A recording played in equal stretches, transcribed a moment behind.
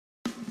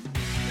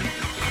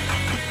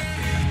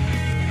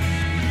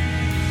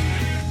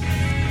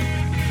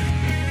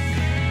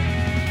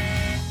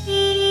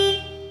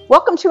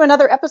Welcome to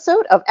another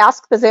episode of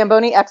Ask the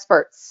Zamboni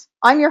Experts.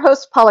 I'm your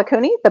host, Paula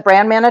Cooney, the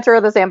brand manager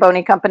of the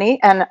Zamboni Company,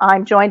 and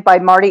I'm joined by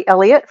Marty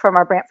Elliott from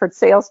our Brantford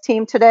sales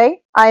team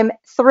today. I'm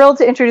thrilled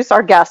to introduce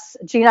our guests,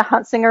 Gina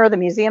Huntsinger, the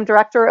museum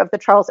director of the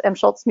Charles M.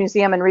 Schulz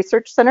Museum and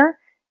Research Center,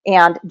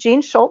 and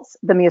Jean Schulz,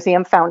 the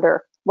museum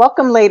founder.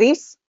 Welcome,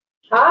 ladies.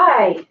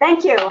 Hi,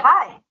 thank you.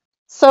 Hi.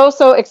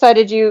 So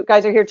excited you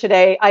guys are here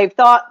today. I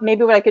thought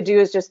maybe what I could do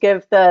is just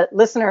give the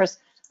listeners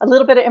a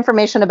little bit of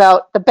information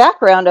about the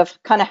background of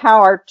kind of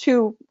how our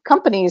two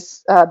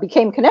companies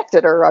became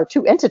connected, or our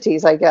two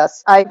entities, I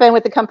guess. I've been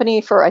with the company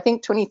for, I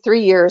think,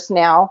 23 years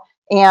now,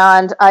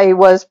 and I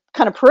was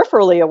kind of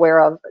peripherally aware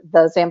of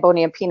the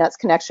Zamboni and Peanuts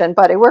connection,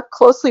 but I work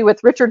closely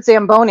with Richard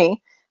Zamboni,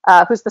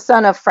 who's the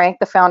son of Frank,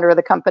 the founder of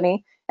the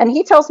company. And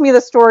he tells me the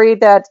story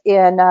that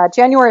in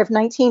January of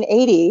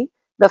 1980,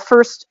 the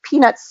first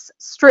Peanuts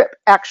strip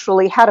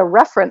actually had a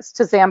reference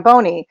to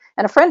Zamboni,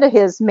 and a friend of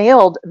his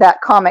mailed that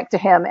comic to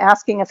him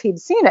asking if he'd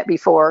seen it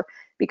before,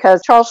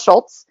 because Charles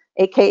Schulz,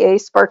 aka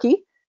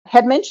Sparky,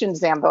 had mentioned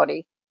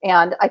Zamboni.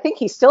 And I think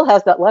he still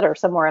has that letter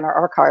somewhere in our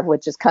archive,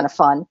 which is kind of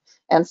fun.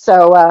 And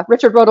so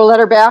Richard wrote a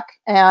letter back,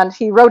 and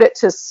he wrote it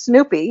to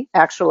Snoopy,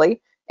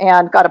 actually,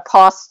 and got a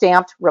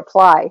paw-stamped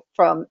reply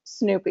from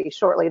Snoopy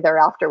shortly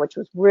thereafter, which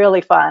was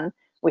really fun.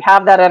 We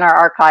have that in our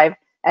archive.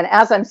 And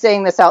as I'm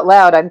saying this out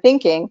loud, I'm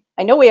thinking,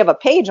 I know we have a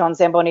page on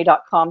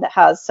Zamboni.com that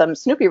has some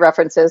Snoopy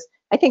references.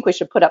 I think we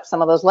should put up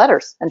some of those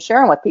letters and share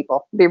them with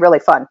people. It'd be really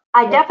fun.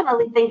 I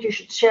definitely think you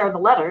should share the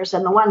letters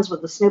and the ones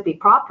with the Snoopy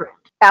paw print.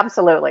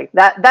 Absolutely.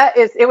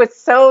 It was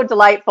so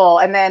delightful.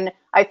 And then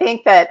I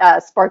think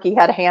that Sparky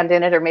had a hand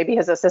in it, or maybe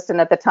his assistant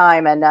at the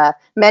time, and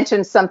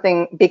mentioned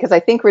something, because I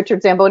think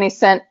Richard Zamboni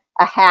sent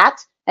a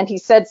hat, and he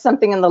said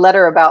something in the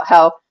letter about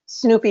how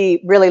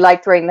Snoopy really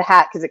liked wearing the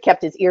hat because it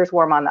kept his ears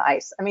warm on the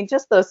ice. I mean,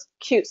 just those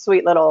cute,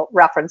 sweet little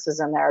references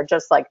in there,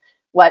 just like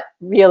what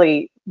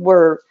really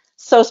were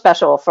so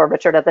special for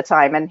Richard at the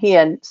time. And he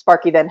and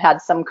Sparky then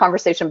had some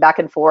conversation back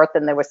and forth,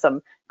 and there was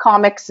some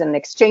comics and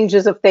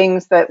exchanges of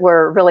things that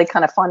were really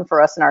kind of fun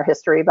for us in our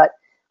history. But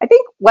I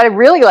think what I'd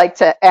really like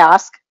to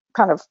ask,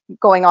 kind of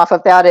going off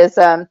of that, is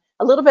a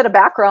little bit of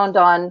background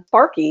on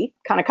Sparky,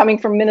 kind of coming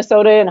from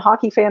Minnesota and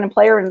hockey fan and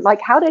player, and like,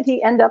 how did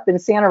he end up in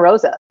Santa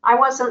Rosa? I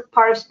wasn't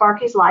part of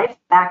Sparky's life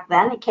back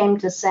then. He came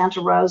to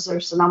Santa Rosa, or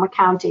Sonoma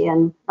County,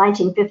 in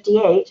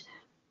 1958.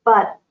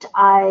 But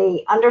I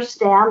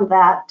understand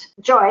that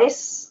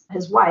Joyce,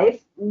 his wife,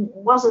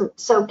 wasn't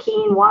so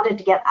keen, wanted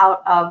to get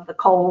out of the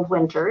cold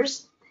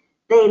winters.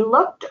 They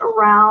looked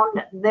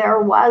around.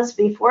 There was,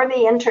 before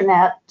the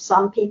internet,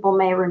 some people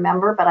may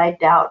remember, but I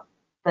doubt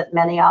that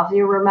many of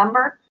you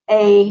remember,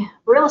 a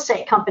real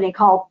estate company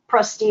called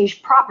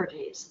Prestige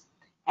Properties.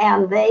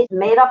 And they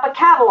made up a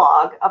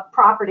catalog of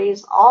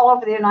properties all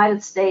over the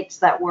United States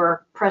that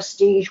were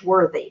prestige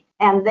worthy.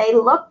 And they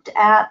looked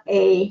at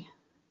a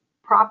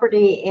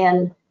property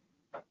in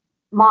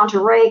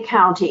Monterey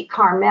County,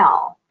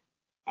 Carmel.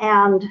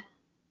 And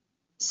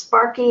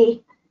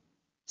Sparky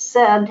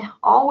said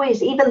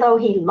always, even though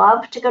he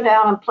loved to go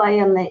down and play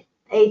in the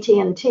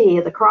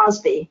AT&T, the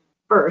Crosby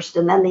first,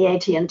 and then the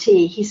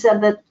AT&T, he said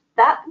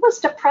that was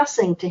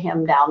depressing to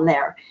him down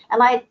there.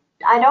 And I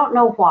don't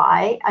know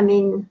why. I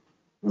mean,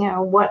 you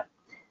know,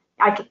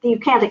 you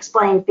can't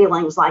explain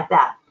feelings like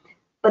that.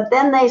 But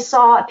then they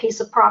saw a piece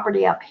of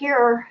property up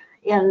here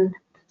in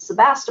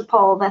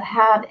Sebastopol that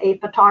had a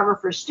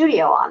photographer's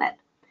studio on it.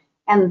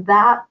 And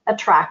that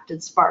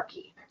attracted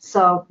Sparky.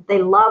 So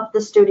they loved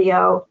the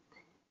studio.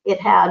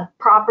 It had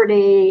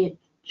property.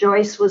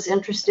 Joyce was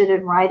interested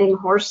in riding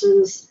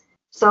horses.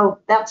 So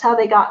that's how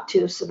they got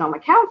to Sonoma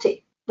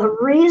County. The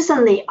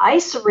reason the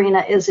ice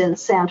arena is in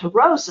Santa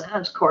Rosa,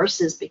 of course,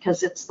 is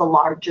because it's the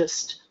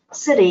largest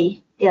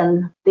city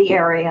in the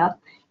area.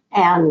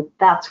 And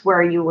that's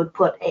where you would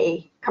put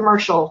a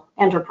commercial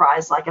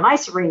enterprise like an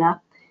ice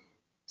arena.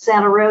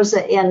 Santa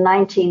Rosa in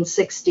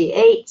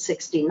 1968,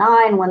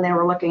 69, when they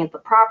were looking at the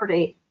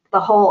property,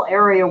 the whole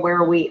area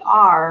where we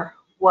are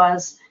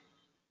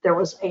there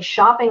was a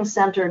shopping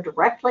center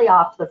directly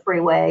off the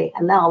freeway,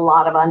 and then a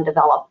lot of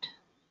undeveloped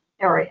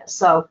areas.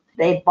 So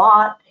they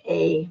bought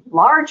a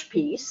large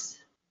piece,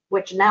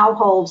 which now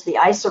holds the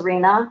ice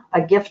arena,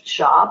 a gift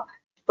shop,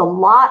 the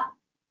lot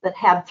that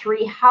had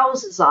 3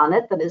 houses on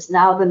it that is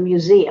now the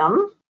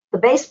museum, the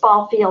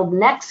baseball field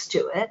next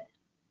to it,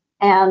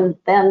 and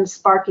then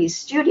Sparky's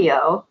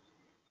studio,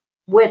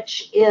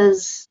 which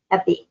is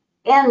at the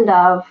end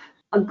of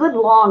a good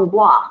long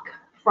block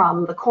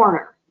from the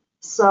corner.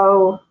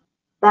 So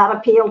that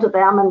appealed to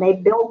them, and they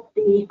built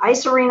the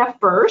ice arena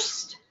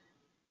first.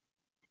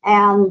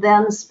 And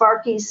then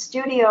Sparky's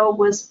studio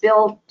was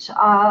built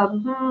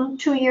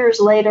 2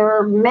 years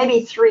later,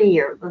 maybe 3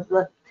 years.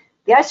 The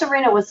ice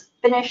arena was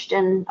finished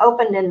and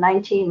opened in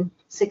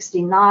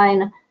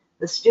 1969.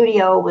 The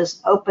studio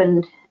was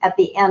opened at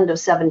the end of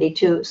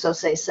 72, so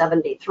say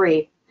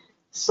 73.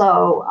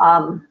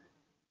 So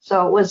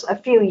it was a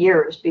few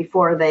years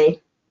before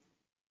they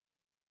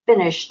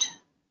finished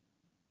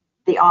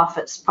the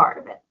office part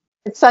of it.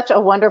 It's such a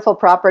wonderful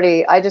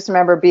property. I just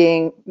remember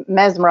being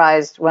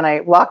mesmerized when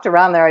I walked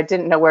around there. I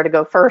didn't know where to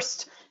go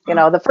first. You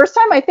know, the first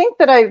time I think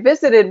that I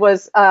visited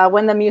was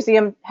when the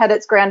museum had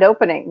its grand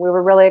opening. We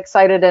were really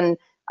excited, and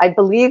I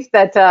believe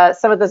that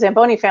some of the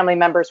Zamboni family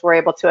members were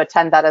able to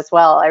attend that as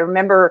well. I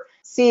remember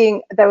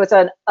seeing there was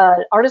an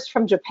artist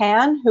from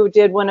Japan who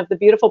did one of the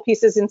beautiful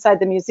pieces inside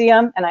the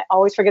museum, and I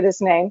always forget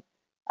his name.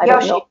 I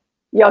don't Yoshi. know.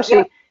 Yoshi.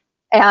 Yep.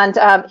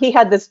 And he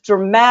had this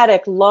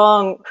dramatic,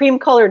 long,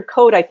 cream-colored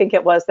coat, I think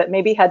it was, that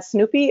maybe had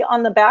Snoopy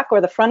on the back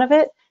or the front of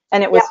it,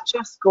 and it was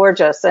Yep. just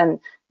gorgeous. And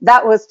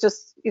that was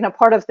just,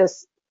 part of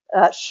this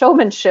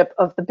showmanship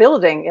of the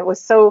building. It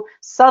was so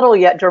subtle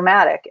yet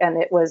dramatic,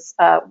 and it was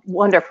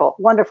wonderful,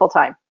 wonderful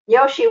time.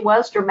 Yoshi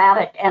was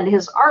dramatic, and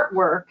his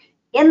artwork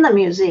in the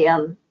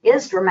museum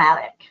is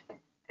dramatic.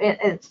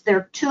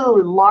 They're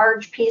two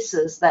large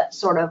pieces that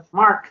sort of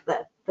mark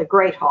the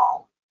Great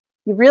Hall.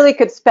 You really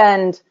could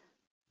spend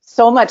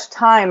so much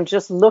time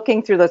just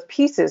looking through those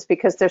pieces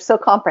because they're so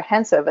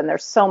comprehensive and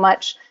there's so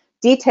much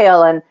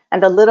detail and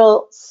the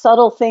little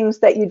subtle things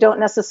that you don't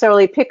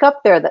necessarily pick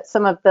up there that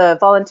some of the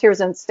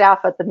volunteers and staff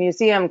at the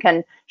museum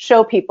can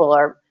show people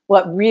are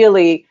what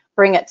really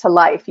bring it to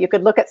life. You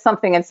could look at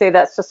something and say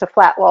that's just a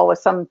flat wall with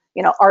some,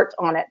 art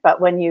on it,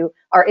 but when you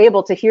are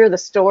able to hear the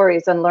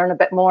stories and learn a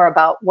bit more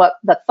about what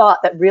the thought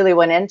that really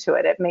went into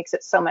it, it makes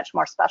it so much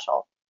more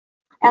special.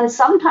 And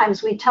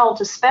sometimes we tell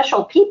to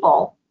special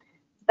people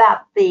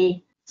that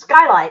the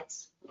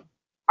skylights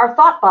are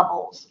thought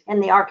bubbles in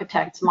the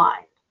architect's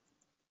mind.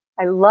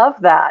 I love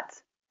that.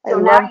 So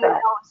now you know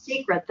a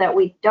secret that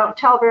we don't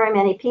tell very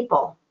many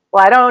people.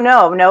 Well, I don't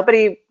know.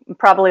 Nobody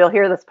probably will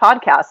hear this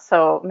podcast,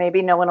 so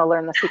maybe no one will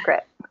learn the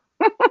secret.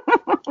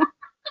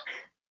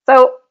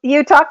 So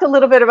you talked a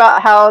little bit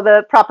about how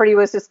the property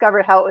was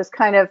discovered, how it was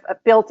kind of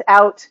built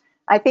out.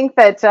 I think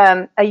that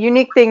a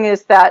unique thing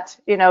is that,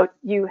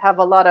 you have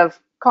a lot of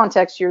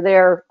context. You're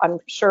there, I'm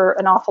sure,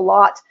 an awful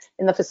lot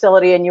in the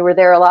facility, and you were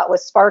there a lot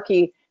with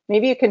Sparky.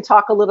 Maybe you can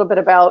talk a little bit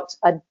about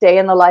a day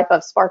in the life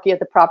of Sparky at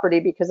the property,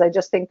 because I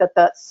just think that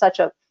that's such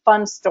a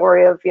fun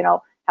story of,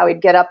 how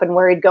he'd get up and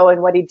where he'd go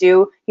and what he'd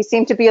do. He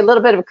seemed to be a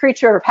little bit of a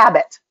creature of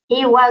habit.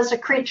 He was a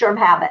creature of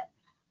habit,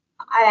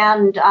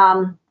 and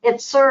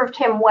it served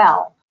him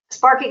well.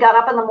 Sparky got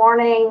up in the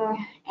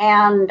morning,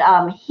 and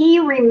he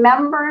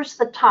remembers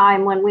the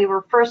time when we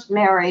were first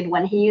married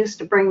when he used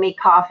to bring me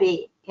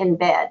coffee in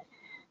bed.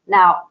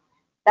 Now,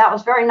 that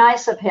was very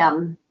nice of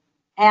him,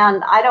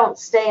 and I don't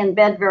stay in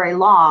bed very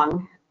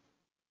long,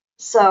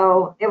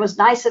 so it was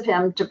nice of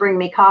him to bring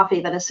me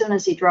coffee, but as soon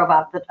as he drove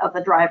out of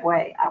the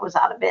driveway, I was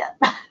out of bed.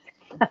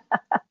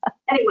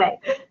 Anyway,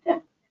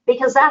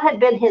 because that had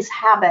been his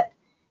habit.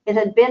 It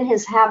had been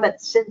his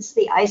habit since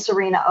the ice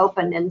arena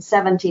opened in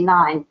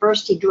 '79.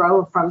 First, he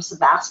drove from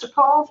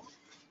Sebastopol,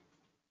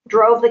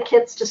 drove the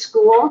kids to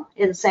school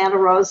in Santa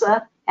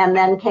Rosa, and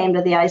then came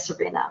to the ice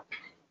arena.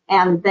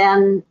 And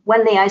then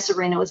when the ice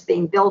arena was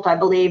being built, I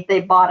believe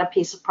they bought a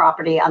piece of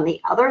property on the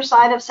other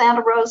side of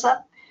Santa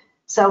Rosa.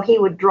 So he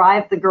would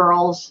drive the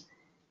girls,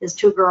 his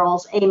two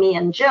girls, Amy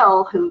and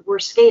Jill, who were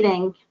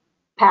skating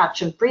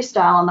patch and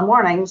freestyle in the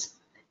mornings.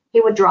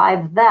 He would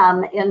drive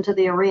them into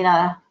the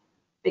arena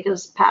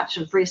because patch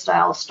and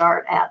freestyle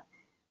start at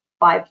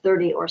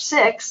 5:30 or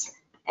 6.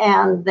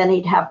 And then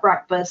he'd have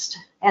breakfast,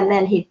 and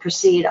then he'd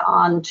proceed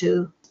on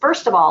to,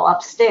 first of all,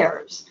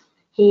 upstairs.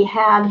 He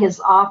had his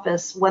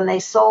office when they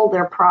sold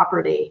their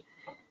property.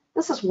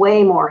 This is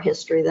way more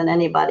history than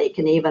anybody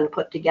can even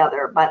put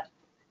together. But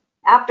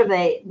after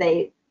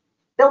they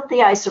built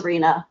the ice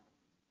arena,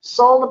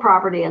 sold the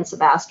property in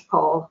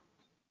Sebastopol,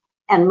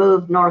 and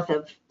moved north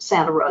of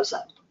Santa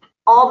Rosa.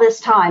 All this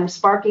time,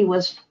 Sparky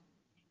was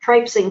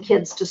traipsing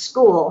kids to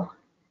school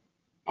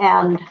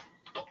and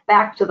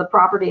back to the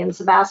property in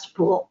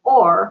Sebastopol,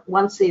 or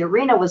once the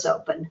arena was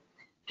open,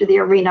 to the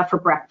arena for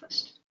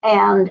breakfast.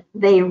 And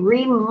they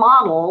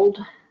remodeled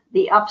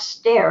the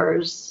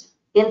upstairs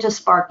into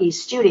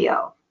Sparky's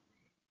studio.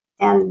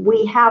 And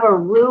we have a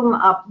room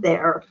up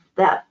there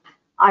that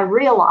I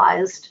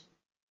realized,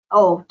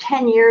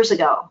 10 years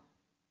ago.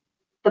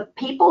 The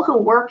people who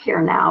work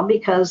here now,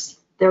 because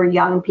they're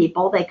young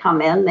people, they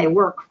come in, they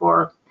work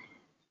for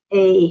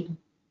a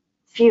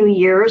few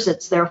years,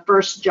 it's their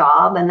first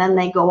job, and then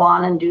they go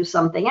on and do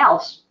something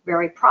else,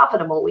 very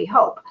profitable, we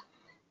hope.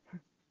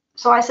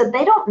 So I said,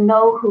 they don't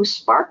know who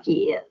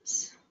Sparky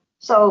is.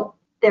 So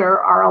there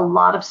are a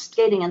lot of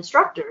skating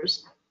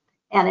instructors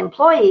and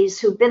employees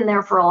who've been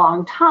there for a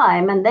long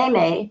time, and they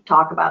may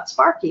talk about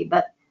Sparky,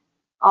 but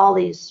all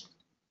these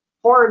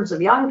hordes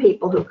of young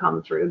people who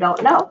come through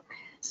don't know.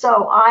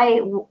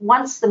 So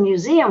once the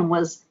museum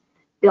was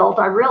built,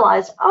 I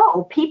realized,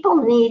 people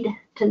need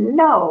to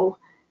know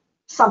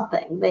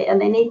something, and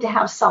they need to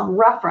have some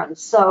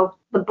reference. So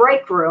the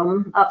break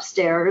room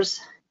upstairs,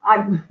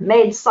 I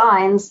made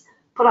signs,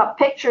 put up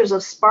pictures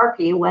of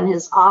Sparky when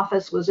his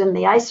office was in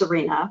the ice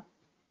arena.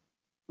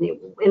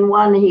 In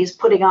one, he's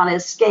putting on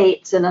his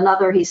skates, and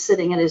another, he's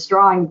sitting at his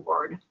drawing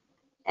board.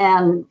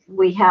 And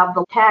we have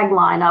the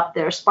tagline up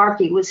there,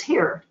 Sparky was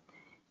here.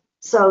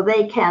 So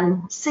they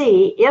can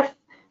see if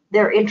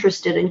they're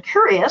interested and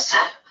curious,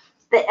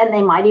 and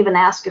they might even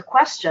ask a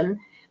question.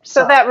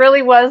 So that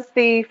really was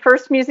the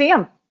first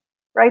museum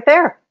right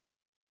there.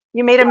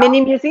 You made a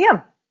mini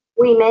museum.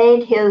 We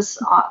made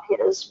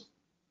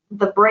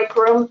the break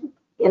room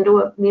into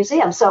a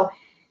museum. So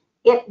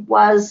it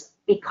was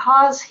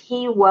because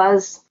he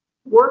was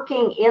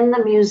working in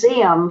the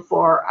museum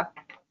for a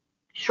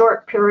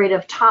short period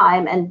of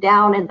time and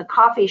down in the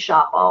coffee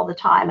shop all the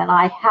time. And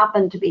I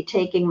happened to be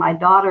taking my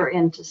daughter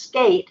in to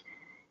skate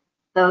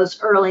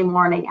those early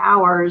morning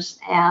hours,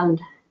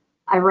 and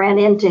I ran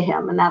into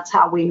him, and that's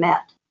how we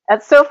met.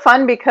 That's so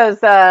fun because,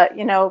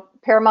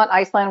 Paramount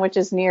Iceland, which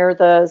is near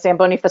the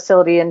Zamboni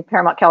facility in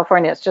Paramount,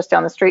 California, it's just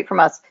down the street from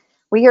us.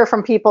 We hear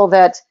from people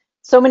that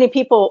so many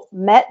people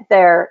met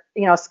there,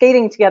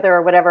 skating together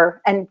or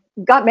whatever, and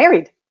got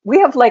married. We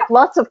have like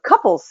lots of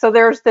couples. So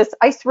there's this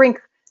ice rink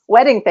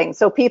wedding thing.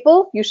 So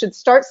people, you should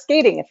start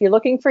skating. If you're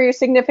looking for your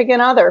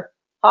significant other,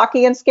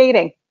 hockey and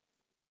skating.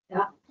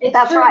 Yeah,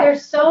 that's true. Right.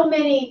 There's so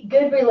many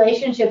good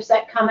relationships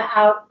that come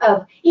out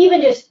of even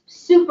just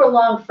super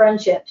long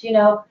friendships.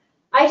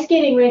 Ice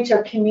skating rinks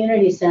are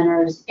community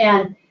centers,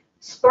 and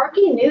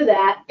Sparky knew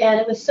that,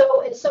 and it's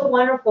so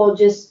wonderful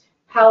just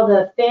how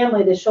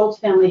the Schultz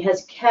family,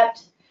 has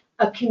kept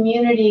a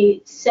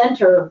community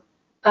center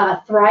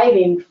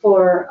thriving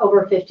for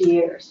over 50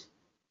 years.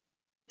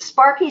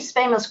 Sparky's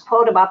famous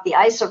quote about the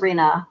ice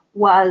arena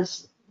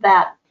was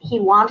that he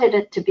wanted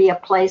it to be a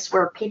place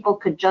where people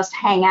could just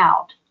hang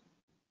out,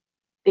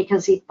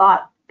 because he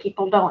thought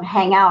people don't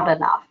hang out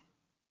enough.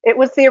 It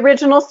was the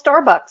original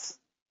Starbucks.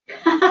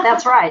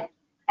 That's right.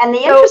 And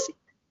the interesting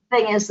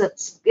thing is that,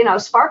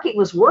 Sparky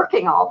was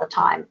working all the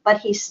time, but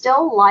he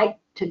still liked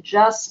to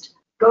just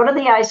go to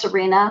the ice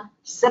arena,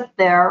 sit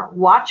there,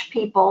 watch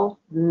people,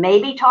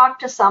 maybe talk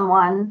to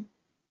someone,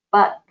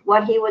 but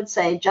what he would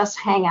say, just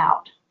hang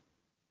out.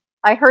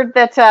 I heard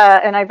that,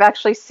 and I've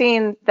actually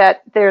seen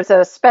that there's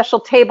a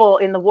special table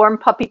in the Warm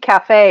Puppy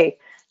Cafe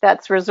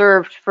that's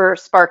reserved for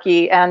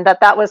Sparky, and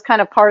that was kind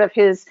of part of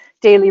his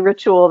daily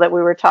ritual that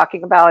we were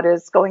talking about,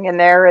 is going in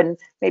there and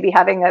maybe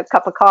having a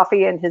cup of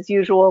coffee and his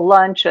usual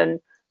lunch. And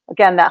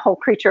again, that whole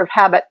creature of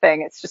habit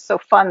thing. It's just so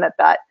fun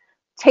that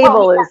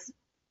table is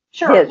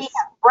sure his. He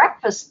had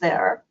breakfast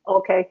there.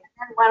 Okay. And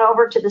then went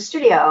over to the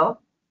studio,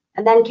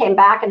 and then came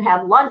back and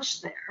had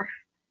lunch there,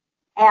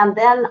 and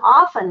then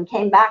often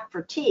came back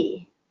for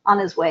tea on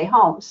his way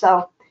home.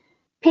 So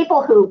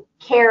people who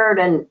cared,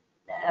 and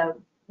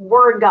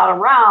word got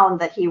around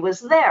that he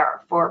was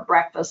there for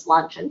breakfast,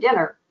 lunch, and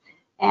dinner.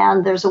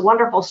 And there's a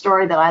wonderful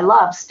story that I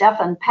love.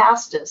 Stefan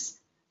Pastis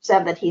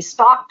said that he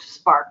stalked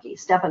Sparky.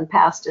 Stefan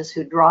Pastis,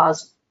 who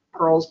draws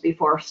Pearls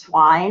Before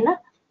Swine,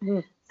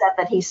 said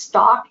that he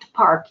stalked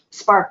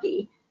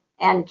Sparky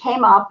and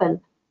came up and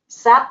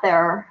sat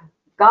there,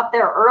 got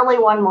there early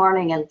one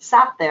morning and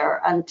sat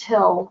there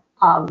until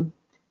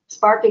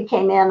Sparky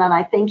came in, and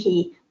I think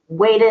he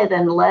waited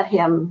and let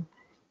him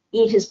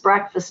eat his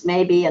breakfast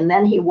maybe, and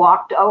then he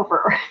walked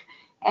over.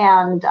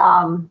 And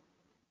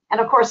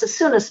of course, as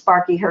soon as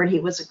Sparky heard he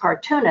was a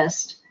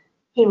cartoonist,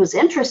 he was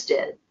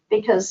interested,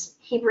 because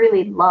he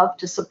really loved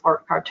to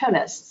support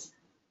cartoonists.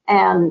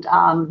 And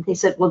he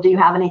said, well, do you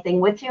have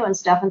anything with you? And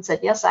Stefan said,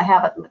 yes, I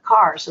have it in the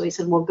car. So he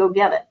said, well, go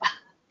get it.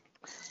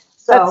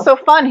 That's so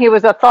fun. He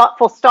was a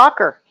thoughtful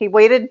stalker. He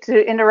waited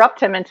to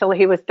interrupt him until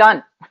he was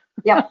done.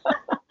 Yep.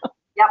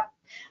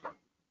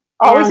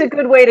 Always a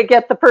good way to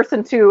get the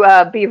person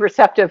to be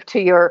receptive to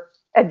your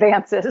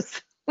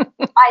advances.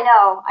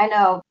 I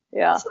know.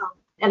 Yeah. So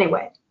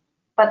anyway,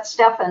 but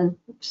Stefan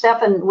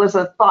was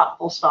a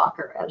thoughtful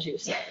stalker, as you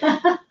say.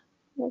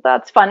 Well,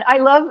 that's fun. I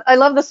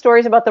love the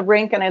stories about the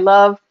rink, and I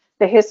love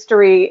the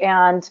history.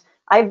 And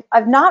I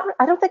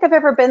don't think I've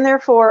ever been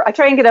there I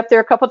try and get up there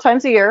a couple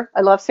times a year.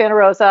 I love Santa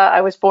Rosa. I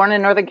was born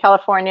in Northern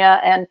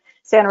California, and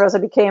Santa Rosa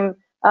became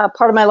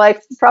part of my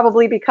life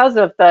probably because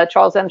of the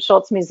Charles M.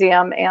 Schultz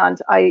Museum. And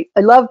I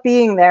love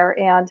being there.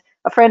 And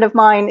a friend of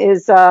mine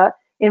is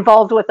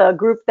involved with a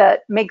group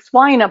that makes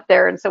wine up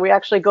there. And so we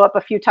actually go up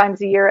a few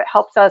times a year. It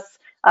helps us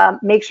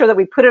make sure that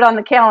we put it on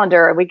the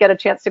calendar and we get a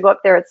chance to go up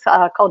there. It's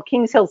called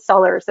Kings Hill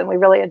Cellars, and we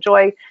really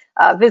enjoy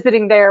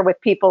visiting there with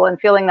people and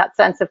feeling that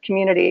sense of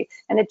community.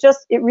 And it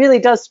really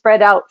does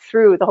spread out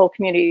through the whole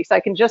community. So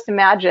I can just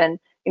imagine,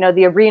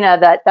 the arena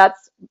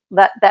that's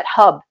that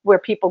hub where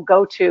people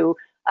go to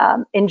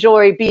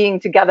enjoy being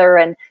together.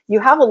 And you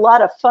have a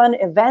lot of fun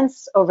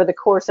events over the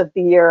course of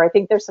the year. I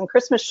think there's some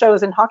Christmas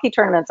shows and hockey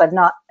tournaments I've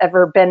not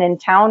ever been in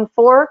town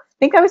for. I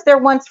think I was there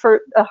once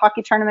for a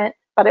hockey tournament,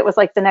 but it was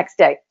like the next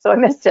day, so I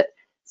missed it.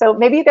 So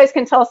maybe you guys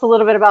can tell us a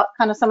little bit about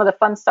kind of some of the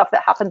fun stuff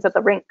that happens at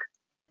the rink.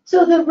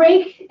 So the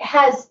rink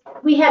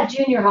we have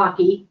junior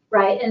hockey,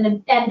 right?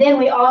 And then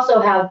we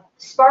also have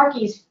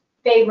Sparky's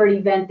favorite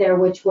event there,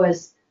 which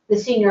was the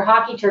senior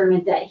hockey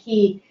tournament that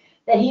he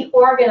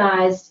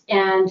organized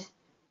and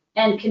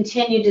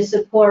continued to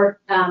support,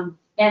 and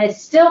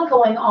it's still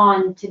going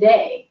on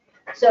today.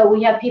 So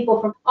we have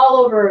people from all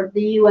over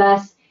the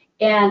U.S.,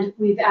 and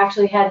we've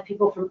actually had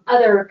people from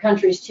other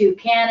countries too,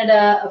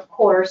 Canada, of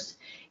course,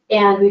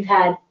 and we've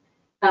had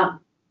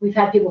We've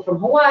had people from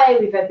Hawaii,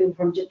 we've had people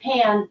from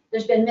Japan.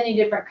 There's been many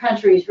different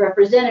countries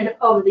represented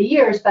over the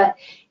years, but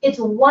it's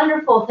a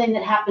wonderful thing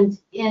that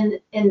happens in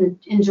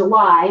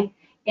July,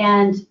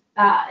 and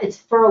it's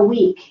for a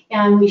week,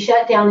 and we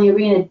shut down the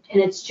arena,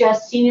 and it's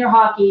just senior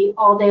hockey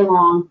all day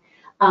long,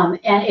 and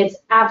it's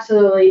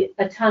absolutely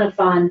a ton of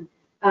fun,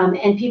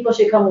 and people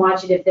should come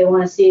watch it if they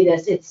want to see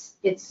this.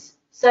 It's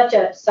such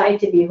a sight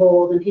to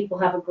behold, and people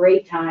have a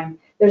great time.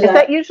 Is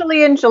that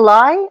usually in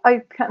July?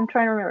 I'm trying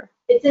to remember.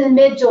 It's in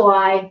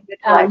mid-July.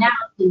 Now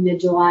it's in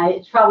mid-July.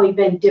 It's probably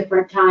been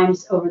different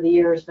times over the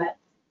years, but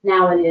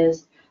now it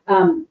is.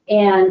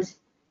 And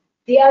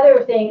the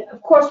other thing,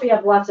 of course, we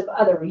have lots of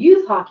other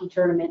youth hockey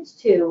tournaments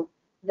too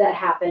that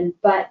happen.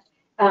 But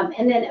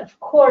and then, of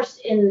course,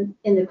 in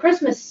the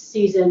Christmas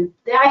season,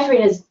 the ice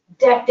arena is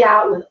decked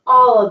out with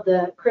all of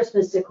the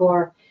Christmas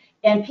decor,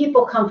 and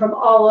people come from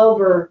all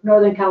over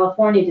Northern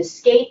California to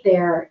skate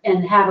there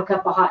and have a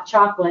cup of hot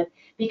chocolate,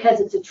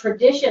 because it's a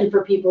tradition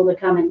for people to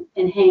come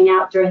and hang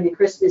out during the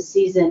Christmas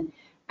season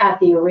at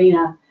the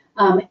arena.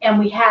 And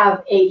we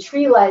have a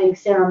tree lighting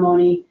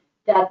ceremony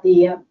that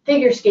the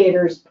figure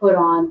skaters put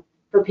on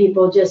for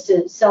people just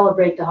to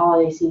celebrate the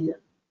holiday season.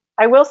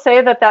 I will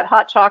say that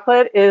hot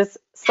chocolate is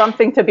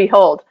something to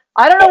behold.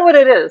 I don't know what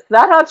it is.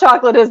 That hot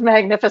chocolate is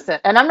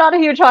magnificent. And I'm not a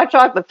huge hot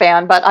chocolate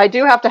fan, but I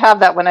do have to have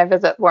that when I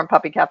visit Warm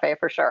Puppy Cafe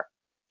for sure.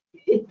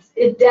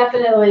 It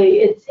definitely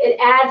it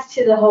adds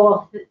to the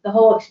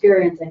whole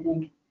experience, I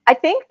think. I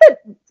think that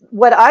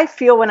what I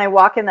feel when I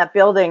walk in that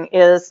building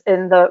is,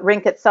 in the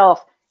rink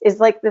itself, is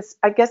like this,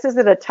 I guess, is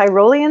it a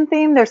Tyrolean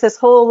theme? There's this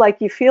whole, like,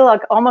 you feel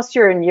like almost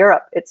you're in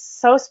Europe. It's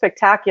so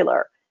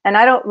spectacular. And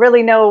I don't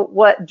really know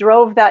what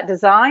drove that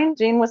design.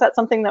 Jean, was that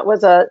something that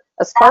was a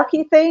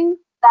Sparky thing?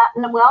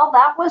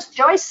 That was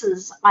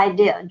Joyce's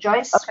idea.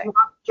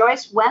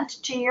 Joyce went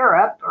to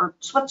Europe, or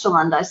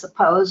Switzerland, I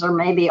suppose, or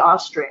maybe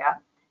Austria,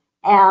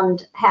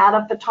 and had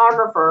a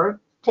photographer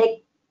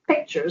take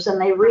pictures, and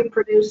they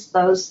reproduced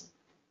those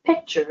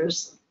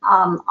pictures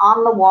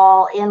on the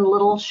wall in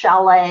little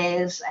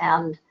chalets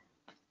and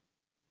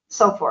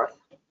so forth.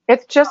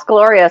 It's just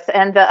glorious.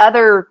 And the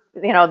other,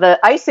 the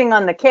icing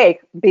on the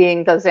cake,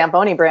 being the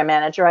Zamboni brand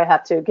manager, I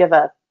have to give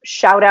a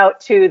shout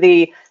out to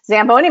the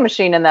Zamboni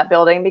machine in that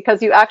building,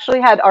 because you actually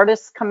had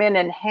artists come in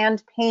and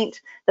hand paint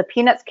the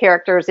Peanuts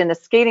characters in the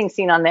skating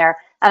scene on there.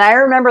 And I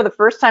remember the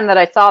first time that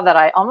I saw that,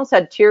 I almost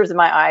had tears in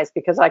my eyes,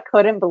 because I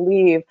couldn't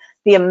believe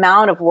the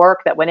amount of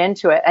work that went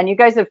into it. And you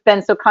guys have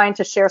been so kind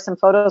to share some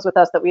photos with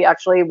us that we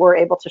actually were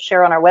able to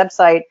share on our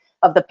website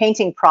of the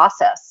painting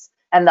process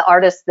and the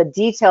artists, the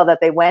detail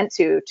that they went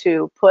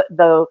to put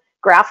the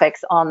graphics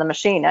on the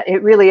machine.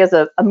 It really is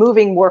a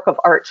moving work of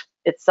art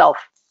itself.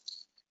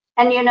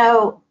 And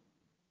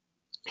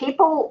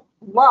people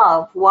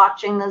love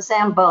watching the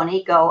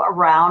Zamboni go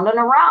around and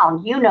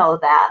around. You know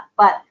that,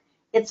 but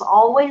it's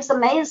always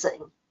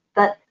amazing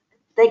that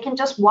they can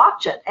just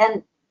watch it.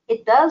 And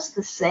it does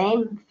the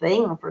same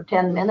thing for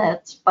 10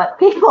 minutes, but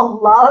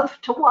people love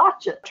to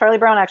watch it. Charlie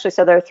Brown actually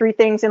said there are 3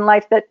 things in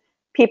life that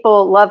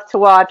people love to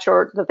watch,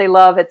 or that they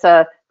love. It's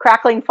a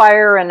crackling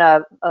fire and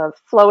a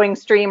flowing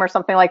stream or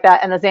something like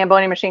that, and the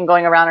Zamboni machine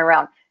going around and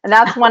around. And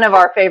that's one of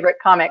our favorite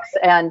comics,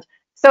 and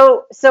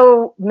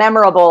so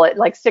memorable. It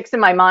like sticks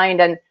in my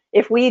mind. And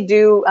if we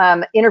do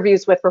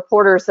interviews with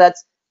reporters,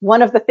 that's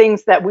one of the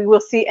things that we will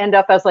see end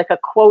up as like a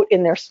quote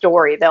in their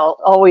story. They'll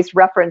always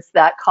reference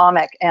that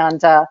comic.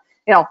 And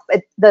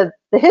the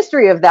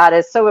history of that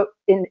is so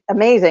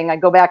amazing. I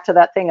go back to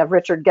that thing of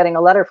Richard getting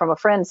a letter from a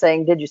friend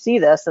saying, "Did you see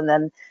this?" And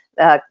then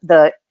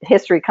the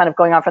history kind of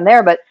going on from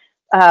there. But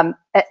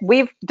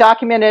we've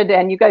documented,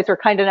 and you guys were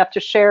kind enough to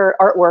share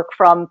artwork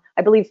from,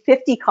 I believe,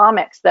 50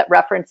 comics that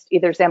referenced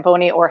either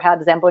Zamboni or had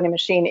the Zamboni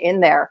machine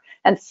in there.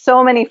 And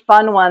so many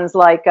fun ones,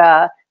 like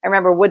I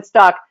remember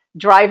Woodstock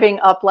driving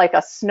up like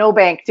a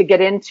snowbank to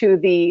get into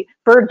the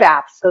bird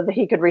bath so that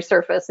he could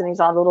resurface, and he's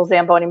on the little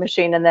Zamboni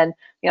machine. And then,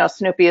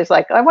 Snoopy is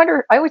like, I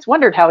always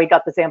wondered how he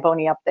got the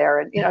Zamboni up there.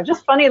 And,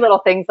 just funny little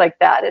things like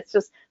that. It's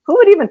just, who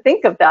would even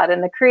think of that?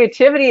 And the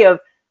creativity of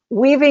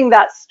weaving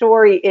that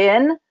story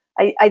in.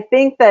 I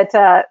think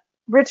that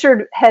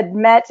Richard had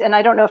met, and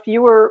I don't know if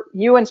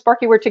you and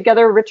Sparky were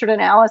together. Richard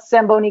and Alice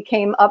Zamboni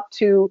came up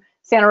to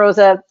Santa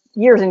Rosa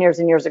years and years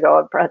and years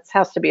ago. It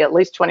has to be at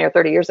least 20 or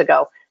 30 years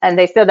ago. And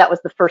they said that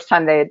was the first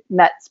time they had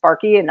met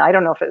Sparky. And I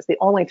don't know if it was the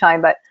only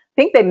time, but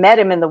I think they met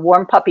him in the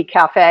Warm Puppy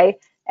Cafe.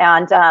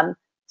 And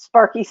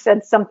Sparky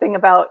said something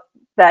about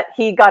that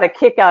he got a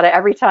kick out of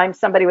every time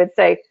somebody would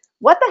say,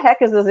 "What the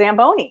heck is a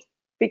Zamboni?"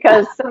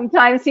 Because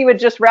sometimes he would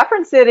just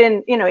reference it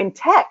in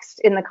text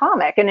in the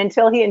comic. And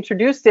until he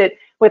introduced it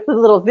with a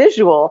little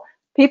visual,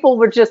 people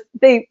were just,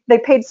 they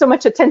paid so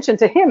much attention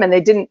to him, and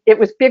it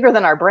was bigger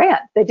than our brand.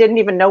 They didn't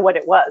even know what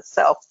it was.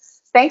 So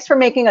thanks for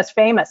making us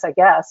famous, I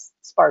guess,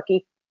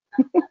 Sparky.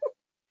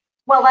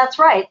 Well, that's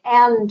right.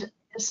 And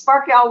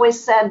Sparky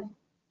always said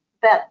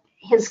that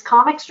his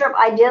comic strip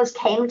ideas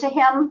came to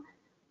him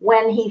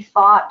when he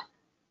thought,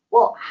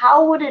 well,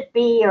 how would it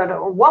be,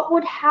 or what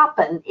would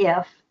happen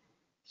if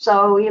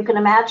So you can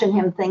imagine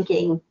him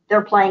thinking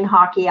they're playing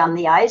hockey on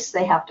the ice.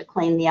 They have to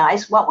clean the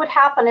ice. What would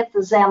happen if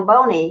the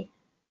Zamboni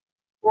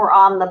were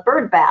on the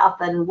bird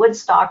bath and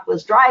Woodstock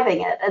was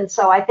driving it? And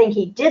so I think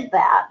he did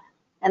that.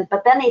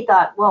 But then he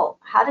thought, well,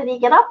 how did he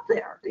get up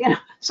there?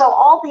 So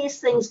all these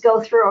things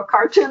go through a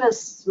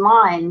cartoonist's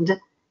mind,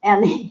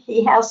 and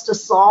he has to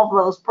solve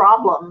those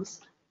problems.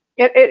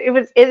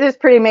 It is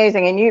pretty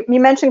amazing. And you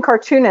mentioned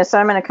cartoonists, so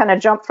I'm going to kind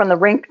of jump from the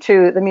rink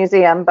to the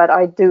museum, but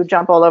I do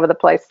jump all over the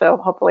place, so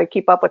hopefully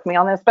keep up with me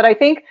on this. But I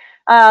think,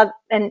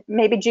 and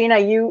maybe Gina,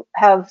 you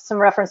have some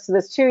reference to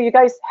this too. You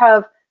guys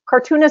have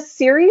cartoonist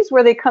series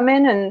where they come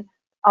in and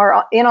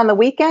are in on the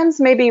weekends,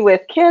 maybe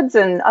with kids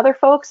and other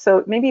folks.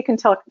 So maybe you can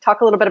talk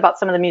a little bit about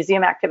some of the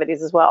museum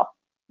activities as well.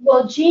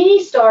 Well,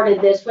 Jeannie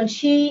started this when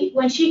she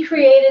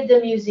created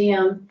the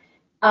museum.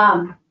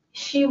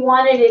 She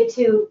wanted it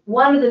to,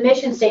 one of the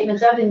mission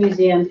statements of the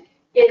museum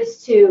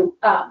is to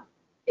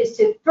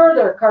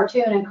further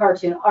cartoon and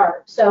cartoon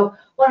art. So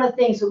one of the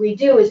things that we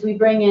do is we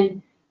bring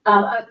in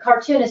a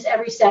cartoonist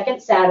every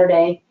second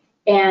Saturday,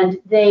 and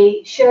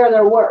they share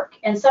their work.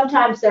 And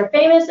sometimes they're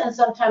famous, and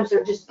sometimes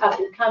they're just up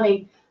and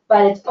coming,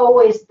 but it's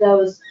always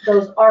those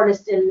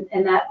artists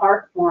in that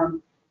art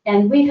form.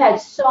 And we've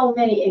had so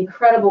many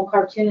incredible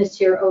cartoonists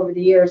here over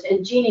the years,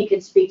 and Jeannie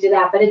could speak to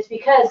that, but it's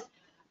because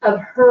of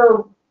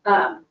her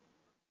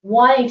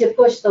wanting to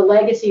push the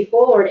legacy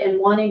forward and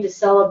wanting to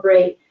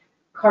celebrate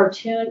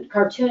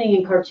cartooning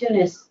and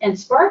cartoonists, and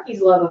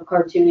Sparky's love of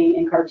cartooning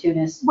and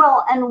cartoonists.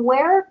 Well, and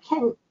where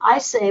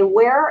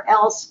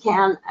else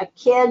can a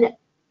kid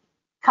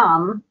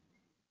come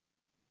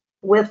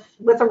with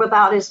or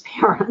without his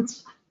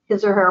parents,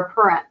 his or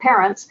her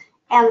parents,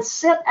 and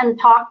sit and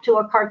talk to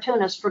a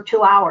cartoonist for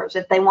 2 hours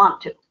if they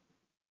want to,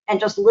 and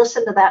just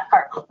listen to that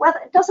cartoon? Well,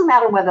 it doesn't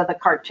matter whether the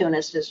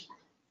cartoonist is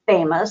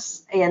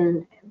famous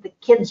in the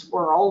kids'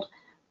 world,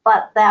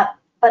 but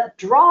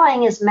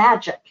drawing is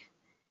magic.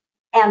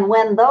 And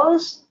when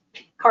those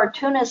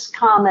cartoonists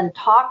come and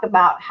talk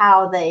about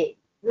how they've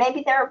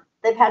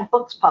had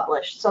books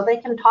published, so they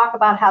can talk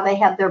about how they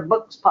had their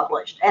books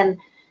published, and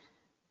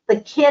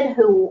the kid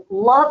who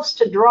loves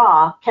to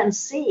draw can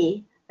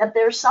see that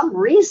there's some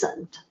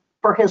reason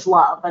for his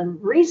love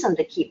and reason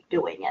to keep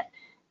doing it.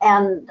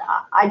 And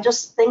I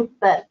just think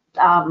that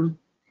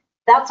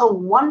that's a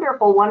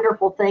wonderful,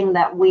 wonderful thing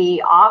that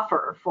we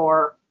offer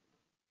for.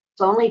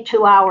 It's only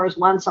 2 hours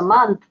once a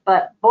month,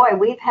 but boy,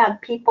 we've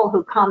had people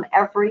who come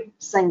every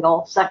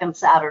single second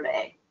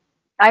Saturday.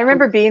 I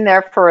remember being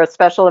there for a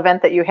special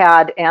event that you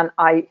had, and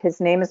his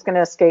name is going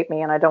to escape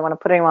me, and I don't want to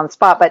put anyone on the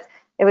spot, but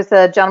it was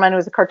a gentleman who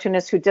was a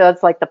cartoonist who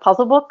does like the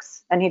puzzle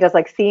books, and he does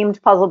like themed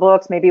puzzle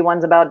books. Maybe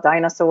one's about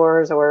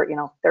dinosaurs, or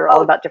they're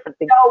all about different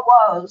things.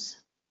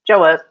 Joe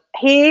was.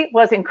 He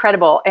was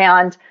incredible,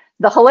 and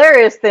the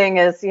hilarious thing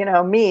is,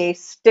 me,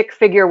 stick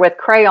figure with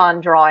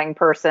crayon drawing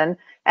person,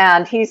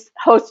 and he's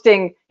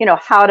hosting,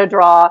 how to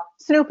draw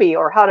Snoopy,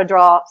 or how to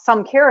draw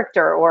some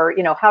character, or,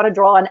 how to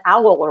draw an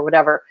owl or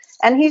whatever.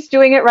 And he's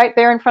doing it right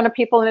there in front of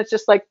people, and it's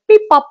just like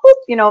beep, bop,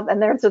 boop,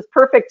 and there's this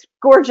perfect,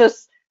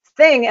 gorgeous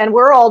thing. And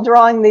we're all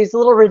drawing these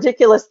little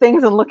ridiculous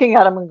things and looking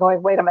at them and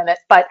going, wait a minute.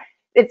 But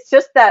it's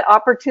just that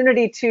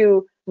opportunity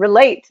to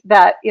relate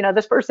that,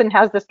 this person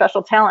has this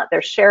special talent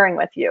they're sharing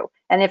with you.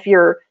 And if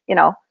you're,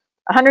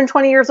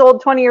 120 years old,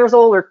 20 years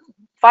old, or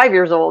 5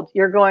 years old,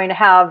 you're going to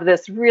have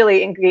this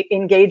really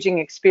engaging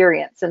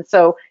experience. And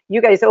so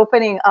you guys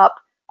opening up,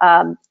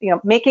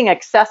 making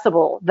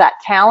accessible that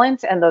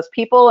talent and those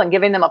people and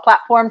giving them a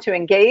platform to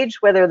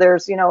engage, whether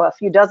there's, a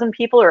few dozen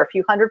people or a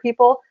few hundred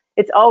people,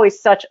 it's always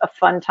such a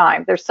fun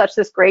time. There's such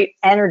this great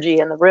energy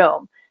in the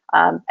room.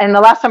 And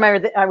the last time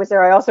I was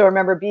there, I also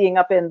remember being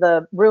up in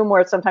the room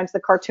where sometimes the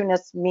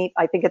cartoonists meet.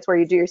 I think it's where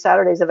you do your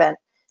Saturdays event.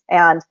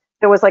 And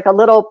there was like a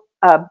little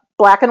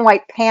black and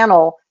white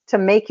panel to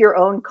make your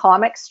own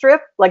comic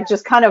strip, like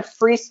just kind of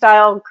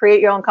freestyle, create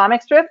your own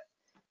comic strip.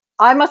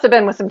 I must have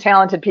been with some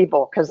talented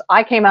people, because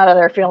I came out of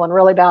there feeling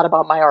really bad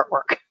about my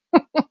artwork.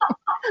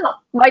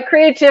 My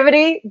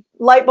creativity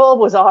light bulb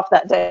was off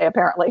that day,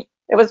 apparently.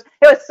 It was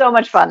so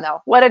much fun,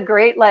 though. What a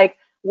great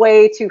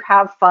way to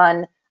have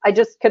fun. I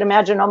just could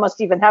imagine almost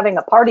even having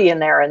a party in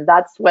there, and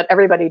that's what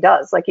everybody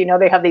does.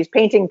 They have these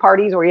painting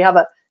parties where you have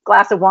a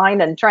glass of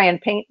wine and try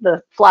and paint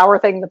the flower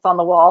thing that's on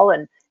the wall,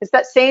 and it's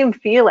that same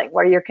feeling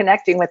where you're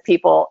connecting with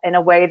people in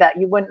a way that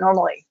you wouldn't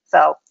normally.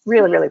 So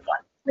really fun.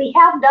 We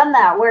have done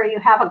that, where you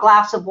have a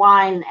glass of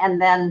wine and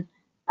then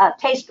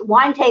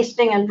wine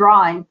tasting and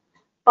drawing.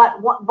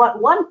 But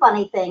one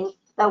funny thing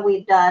that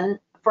we've done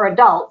for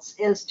adults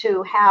is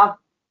to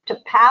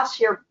pass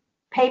your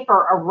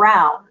paper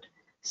around.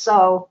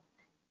 So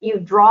you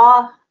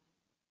draw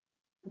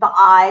the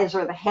eyes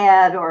or the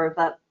head or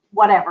the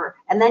whatever,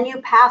 and then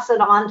you pass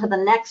it on to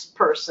the next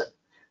person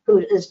who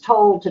is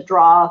told to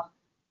draw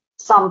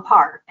some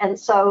part. And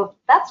so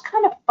that's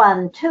kind of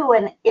fun too.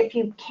 And if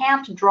you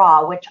can't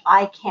draw, which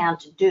I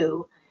can't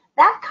do,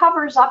 that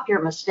covers up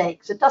your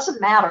mistakes. It doesn't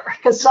matter,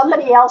 because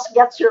somebody else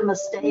gets your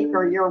mistake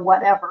or your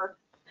whatever.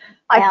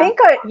 I think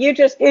you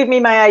just gave me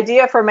my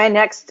idea for my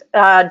next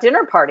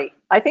dinner party.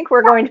 I think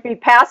we're going to be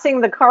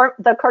passing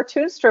the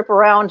cartoon strip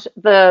around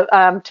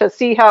to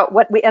see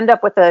what we end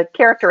up with a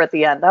character at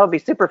the end. That would be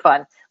super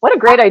fun. What a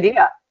great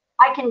idea.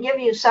 I can give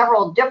you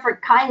several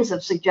different kinds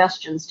of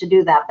suggestions to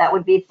do that. That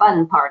would be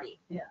fun party.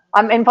 Yeah.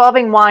 I'm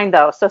involving wine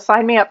though, so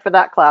sign me up for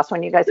that class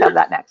when you guys have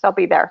that next. I'll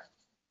be there.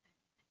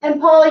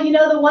 And Paula,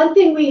 the one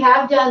thing we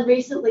have done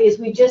recently is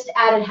we just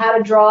added how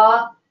to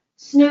draw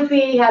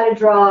Snoopy, how to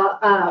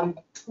draw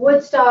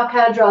Woodstock,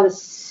 how to draw the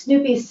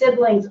Snoopy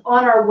siblings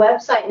on our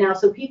website now.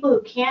 So people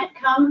who can't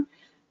come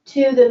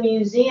to the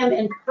museum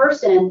in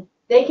person,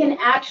 they can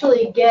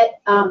actually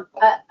get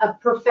a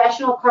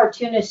professional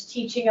cartoonist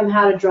teaching them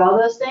how to draw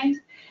those things.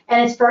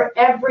 And it's for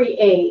every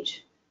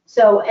age.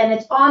 So, and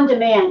it's on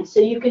demand, so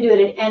you can do it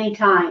at any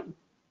time.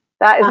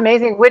 That is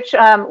amazing. Which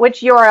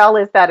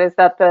URL is that? Is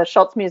that the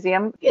Schultz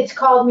Museum? It's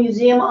called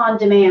Museum on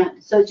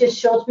Demand. So it's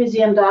just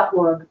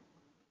schultzmuseum.org.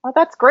 Oh,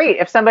 that's great.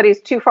 If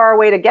somebody's too far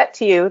away to get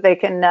to you, they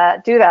can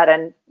do that.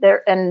 And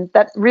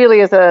that really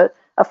is a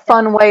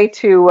fun way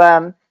to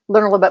learn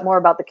a little bit more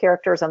about the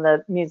characters in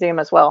the museum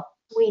as well.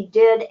 We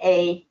did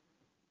a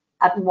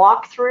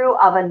walkthrough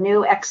of a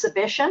new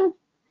exhibition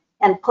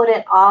and put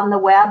it on the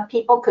web.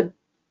 People could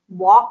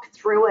walk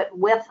through it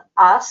with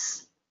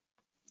us.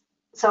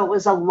 So it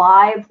was a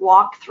live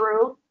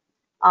walkthrough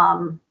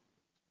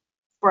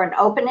for an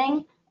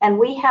opening. And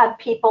we had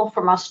people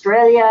from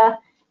Australia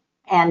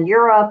and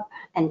Europe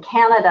and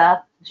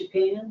Canada,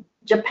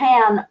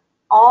 Japan,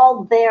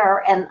 all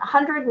there, and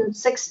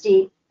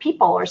 160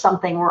 people or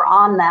something were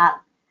on that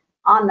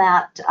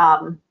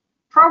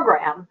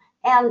program,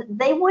 and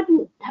they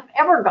wouldn't have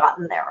ever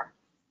gotten there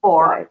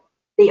for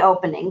the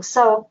opening.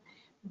 So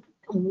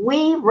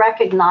we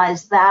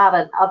recognize that,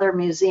 and other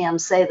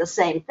museums say the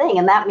same thing,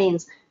 and that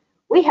means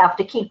we have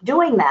to keep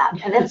doing that,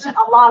 and it's a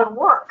lot of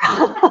work.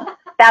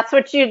 That's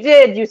what you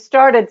did. You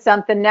started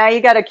something. Now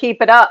you got to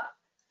keep it up.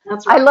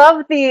 That's right. I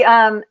love the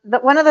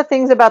one of the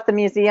things about the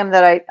museum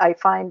that I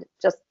find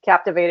just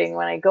captivating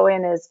when I go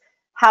in is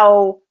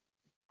how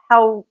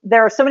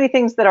there are so many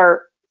things that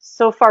are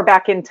so far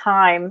back in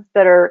time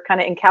that are kind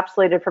of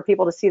encapsulated for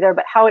people to see there,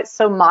 but how it's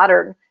so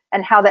modern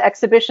and how the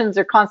exhibitions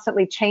are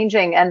constantly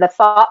changing and the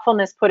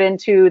thoughtfulness put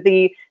into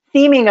the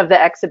theming of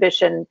the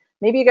exhibition.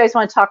 Maybe you guys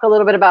want to talk a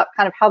little bit about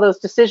kind of how those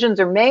decisions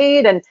are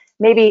made and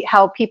maybe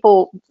how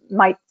people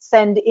might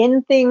send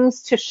in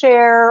things to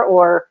share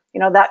or,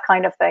 that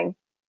kind of thing.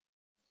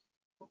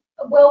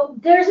 Well,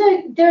 there's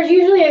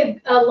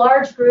usually a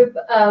large group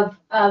of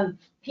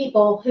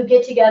people who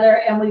get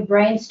together and we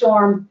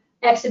brainstorm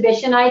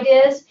exhibition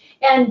ideas.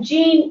 And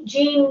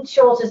Jean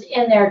Schultz is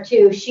in there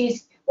too.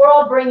 We're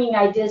all bringing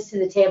ideas to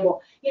the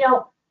table.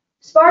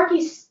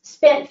 Sparky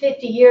spent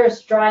 50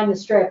 years drawing the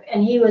strip,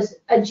 and he was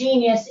a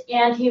genius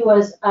and he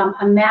was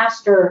a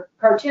master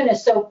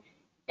cartoonist. So,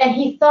 and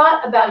he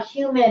thought about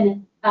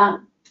human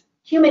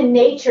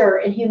nature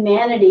and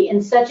humanity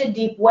in such a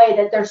deep way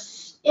that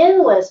there's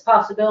endless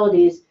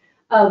possibilities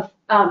of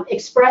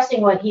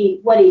expressing what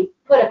he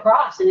put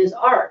across in his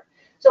art.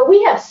 So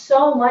we have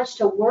so much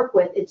to work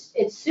with.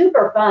 It's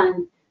super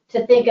fun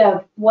to think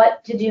of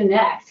what to do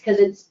next because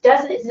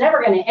it's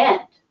never going to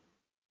end.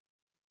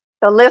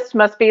 The list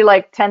must be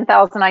like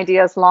 10,000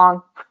 ideas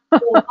long. A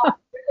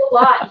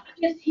lot.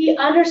 He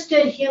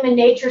understood human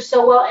nature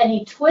so well, and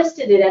he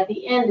twisted it at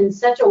the end in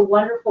such a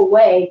wonderful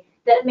way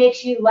that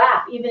makes you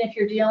laugh, even if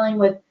you're dealing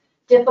with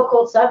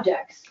difficult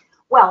subjects.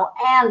 Well,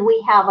 and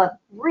we have a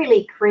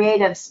really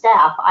creative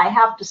staff. I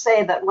have to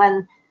say that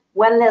when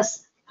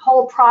this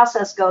whole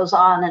process goes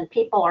on and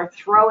people are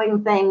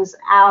throwing things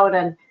out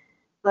and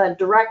the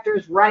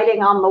director's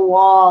writing on the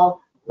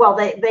wall, well,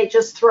 they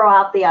just throw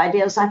out the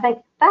ideas. I think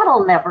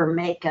that'll never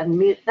make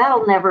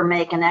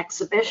an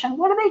exhibition.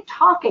 What are they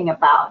talking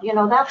about?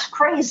 That's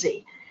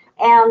crazy.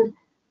 And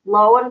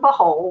lo and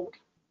behold,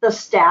 the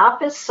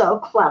staff is so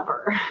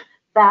clever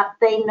that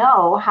they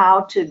know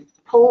how to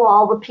pull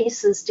all the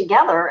pieces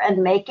together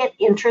and make it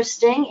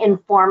interesting,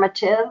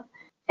 informative,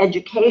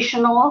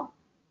 educational,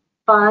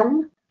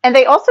 fun. And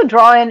they also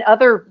draw in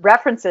other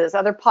references,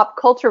 other pop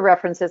culture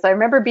references. I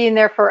remember being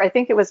there for, I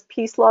think it was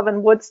Peace, Love,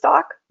 and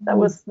Woodstock. That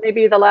was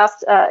maybe the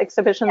last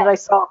exhibition that I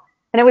saw.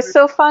 And it was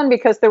so fun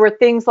because there were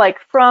things like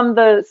from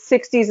the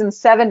 60s and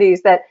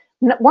 70s that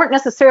weren't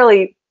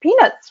necessarily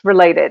Peanuts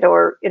related,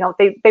 or,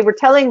 they were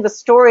telling the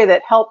story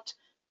that helped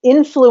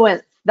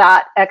influence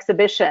that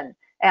exhibition.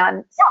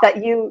 And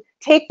that you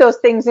take those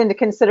things into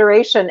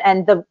consideration,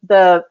 and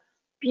the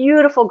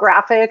beautiful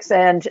graphics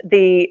and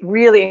the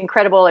really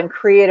incredible and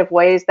creative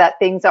ways that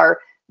things are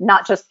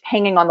not just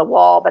hanging on the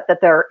wall, but that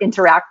they're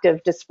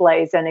interactive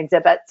displays and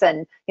exhibits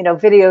and,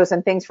 videos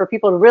and things for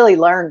people to really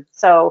learn.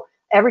 So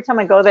every time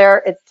I go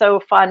there, it's so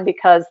fun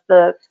because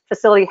the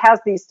facility has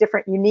these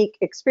different unique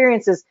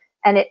experiences.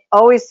 And it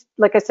always,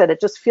 like I said, it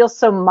just feels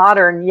so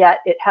modern, yet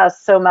it has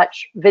so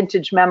much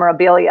vintage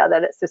memorabilia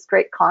that it's this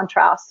great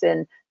contrast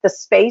in the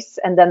space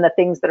and then the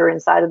things that are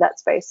inside of that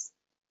space.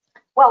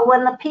 Well,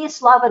 when the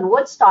Peace, Love, and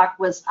Woodstock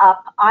was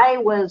up, I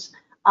was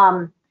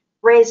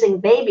raising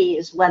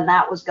babies when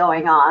that was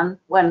going on,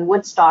 when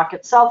Woodstock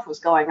itself was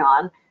going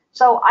on.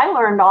 So I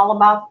learned all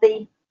about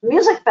the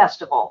music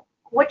festival,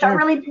 which I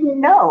really didn't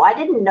know. I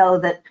didn't know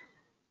that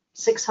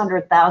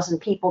 600,000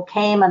 people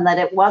came and that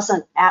it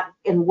wasn't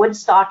in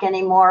Woodstock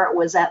anymore. It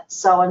was at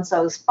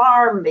so-and-so's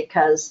farm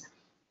because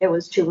it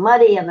was too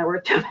muddy and there were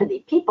too many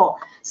people.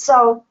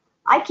 So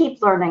I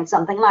keep learning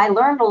something. And I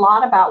learned a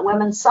lot about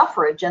women's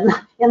suffrage in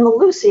the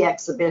Lucy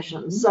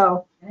exhibition.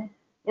 So,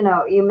 you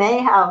know,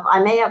 I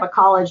may have a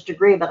college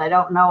degree, but I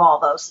don't know all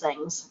those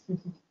things.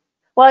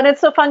 Well, and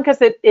it's so fun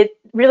because it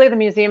really, the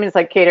museum is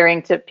like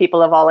catering to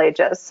people of all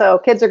ages. So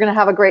kids are going to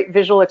have a great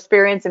visual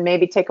experience and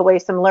maybe take away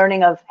some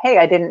learning of, hey,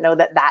 I didn't know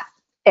that that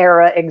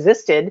era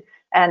existed.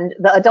 And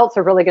the adults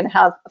are really going to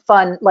have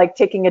fun, like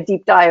taking a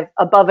deep dive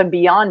above and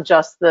beyond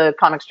just the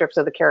comic strips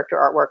or the character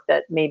artwork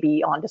that may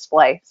be on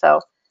display.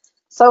 So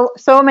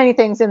many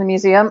things in the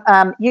museum.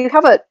 You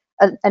have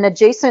an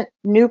adjacent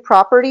new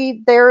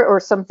property there, or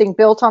something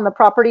built on the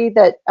property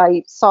that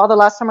I saw the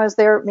last time I was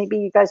there. Maybe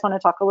you guys want to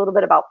talk a little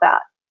bit about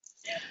that.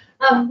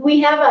 We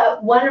have a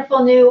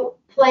wonderful new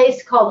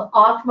place called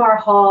Othmar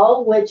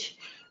Hall, which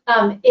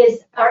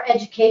is our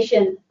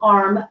education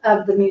arm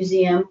of the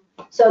museum,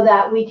 so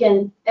that we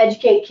can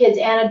educate kids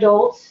and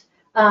adults,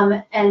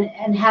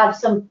 and have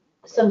some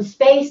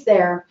space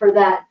there for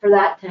that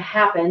to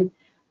happen.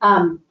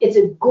 It's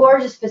a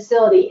gorgeous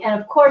facility, and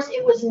of course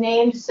it was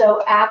named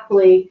so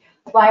aptly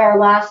by our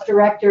last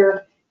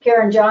director,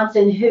 Karen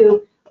Johnson,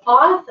 who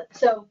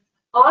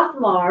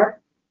Othmar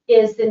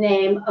is the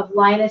name of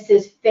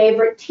Linus's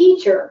favorite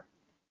teacher,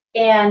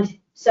 and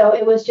so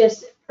it was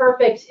just a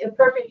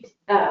perfect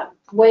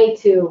way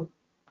to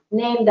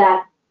name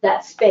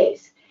that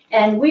space.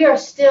 And we are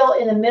still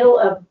in the middle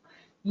of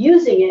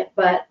using it,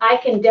 but I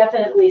can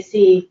definitely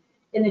see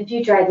in the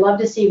future, I'd love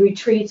to see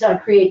retreats on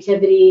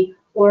creativity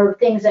or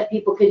things that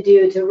people could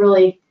do to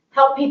really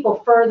help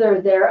people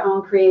further their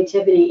own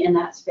creativity in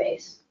that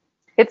space.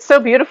 It's so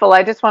beautiful.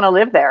 I just want to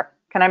live there.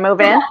 Can I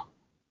move in?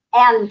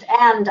 And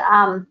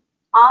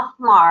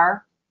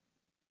Othmar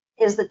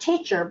is the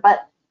teacher,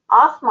 but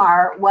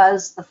Othmar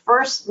was the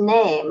first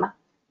name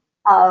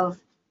of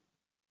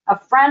a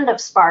friend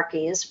of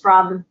Sparky's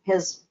from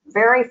his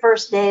very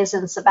first days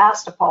in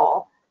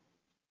Sebastopol.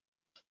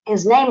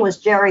 His name was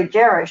Jerry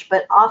Jerish,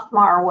 but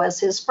Othmar was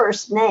his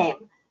first name.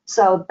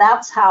 So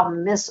that's how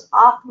Miss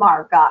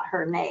Othmar got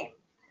her name.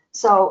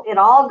 So it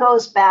all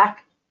goes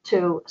back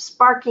to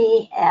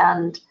Sparky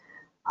and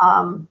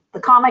the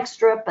comic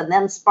strip, and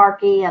then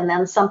Sparky, and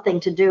then something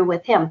to do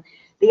with him.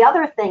 The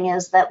other thing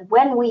is that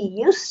when we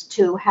used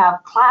to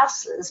have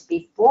classes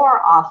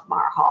before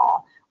Othmar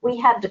Hall, we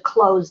had to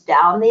close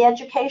down the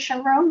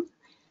education room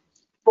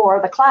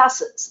for the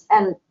classes.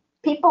 And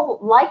people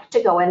like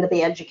to go into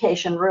the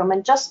education room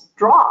and just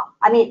draw.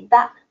 I mean,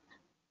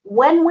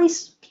 when we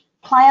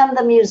planned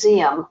the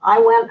museum, I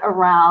went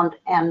around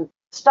and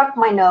stuck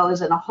my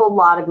nose in a whole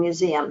lot of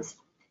museums.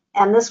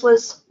 And this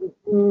was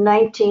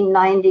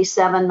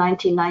 1997,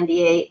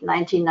 1998,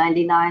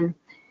 1999.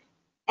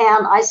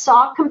 And I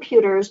saw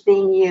computers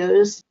being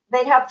used.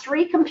 They'd have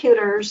 3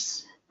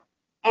 computers,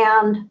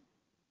 and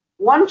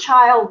one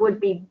child would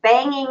be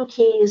banging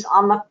keys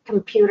on the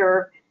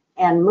computer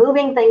and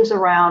moving things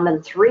around,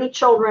 and 3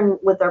 children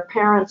with their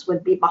parents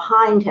would be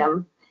behind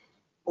him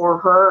or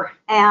her,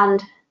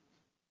 and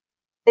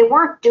they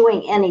weren't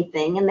doing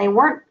anything, and they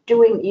weren't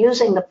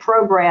using the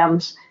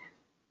programs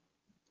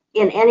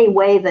in any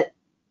way that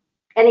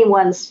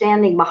anyone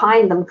standing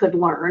behind them could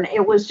learn.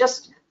 It was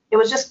just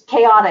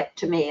chaotic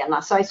to me.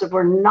 And so I said,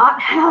 we're not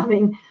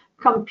having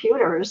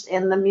computers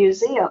in the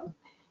museum,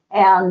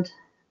 and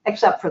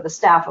except for the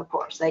staff, of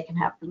course, they can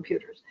have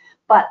computers.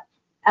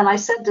 And I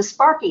said to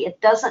Sparky, it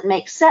doesn't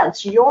make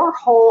sense. Your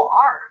whole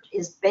art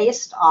is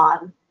based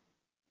on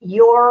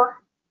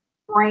your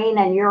brain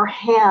and your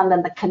hand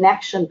and the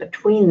connection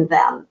between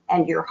them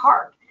and your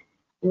heart,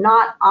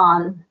 not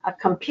on a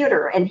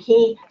computer. And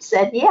he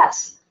said,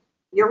 yes,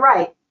 you're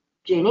right,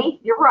 Jeannie,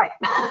 you're right.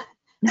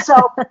 So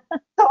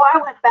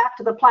I went back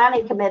to the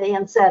planning committee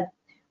and said,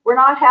 we're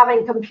not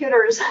having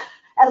computers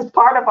as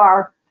part of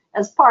our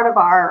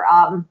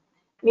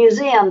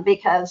museum,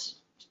 because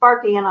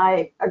Sparky and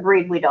I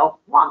agreed we don't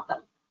want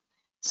them.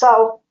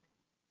 So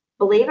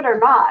believe it or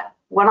not,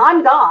 when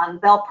I'm gone,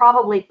 they'll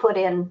probably put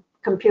in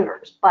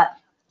computers. But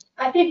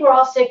I think we're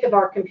all sick of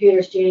our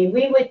computers, Jeannie.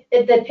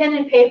 The pen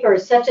and paper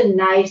is such a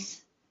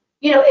nice,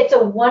 it's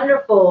a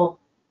wonderful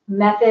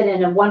method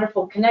and a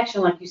wonderful connection,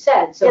 like you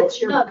said. So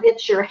it's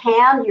your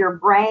hand, your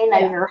brain,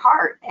 and your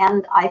heart.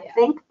 And I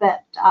think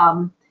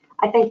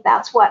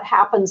that's what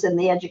happens in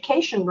the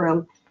education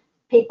room.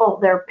 People,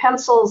 their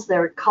pencils,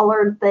 their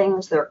colored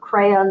things, their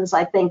crayons.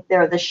 I think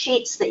they're the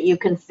sheets that you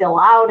can fill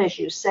out, as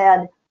you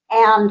said.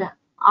 And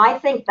I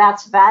think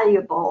that's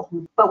valuable.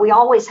 But we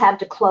always had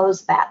to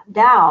close that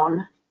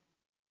down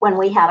when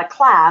we had a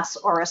class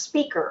or a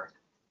speaker.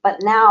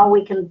 But now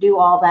we can do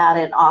all that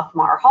in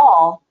Othmar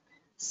Hall.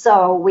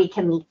 So we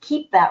can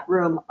keep that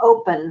room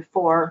open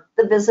for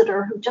the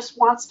visitor who just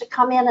wants to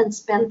come in and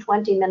spend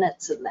 20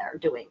 minutes in there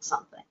doing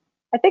something.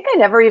 I think I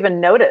never even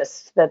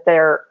noticed that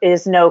there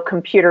is no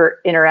computer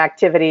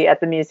interactivity at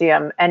the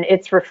museum. And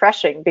it's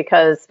refreshing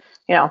because,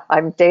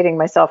 I'm dating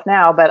myself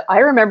now, but I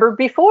remember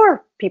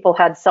before people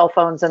had cell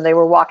phones and they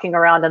were walking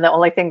around and the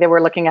only thing they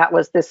were looking at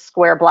was this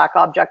square black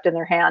object in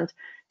their hand.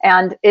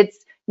 And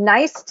it's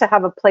nice to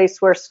have a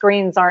place where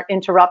screens aren't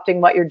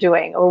interrupting what you're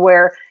doing, or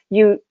where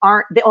you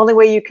aren't, the only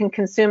way you can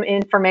consume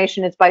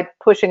information is by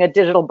pushing a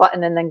digital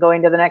button and then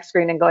going to the next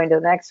screen and going to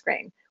the next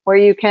screen, where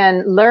you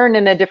can learn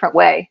in a different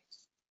way.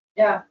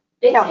 Yeah,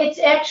 it's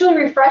actually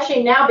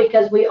refreshing now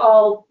because we're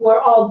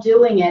all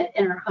doing it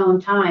in our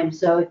own time.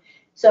 So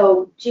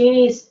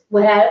Jeannie's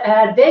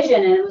had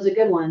vision, and it was a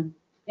good one.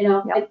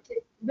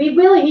 We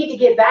really need to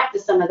get back to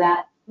some of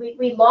that.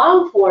 We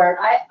long for it.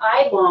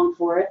 I long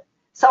for it.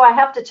 So I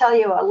have to tell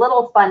you a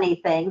little funny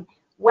thing.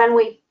 When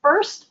we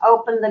first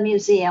opened the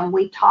museum,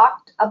 we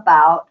talked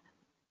about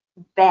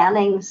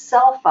banning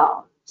cell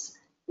phones.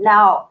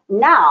 Now,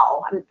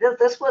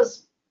 this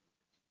was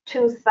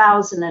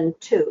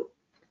 2002,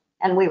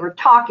 and we were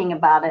talking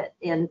about it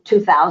in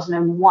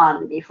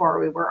 2001 before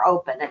we were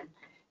open.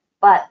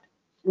 But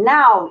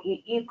now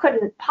you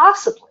couldn't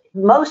possibly.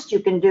 Most you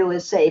can do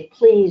is say,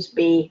 please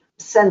be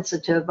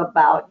sensitive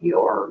about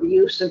your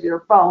use of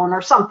your phone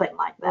or something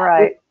like that.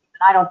 Right.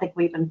 I don't think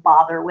we even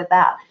bother with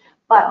that.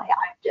 But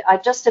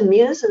it just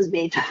amuses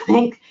me to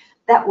think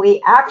that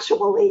we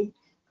actually,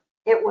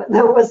 there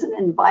was an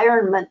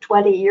environment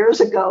 20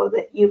 years ago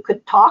that you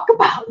could talk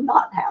about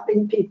not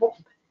having people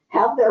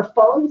have their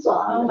phones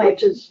on. Oh my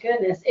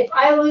goodness! If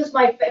I leave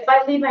my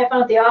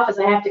phone at the office,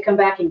 I have to come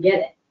back and get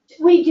it.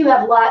 We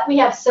have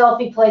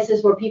selfie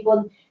places where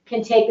people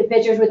can take the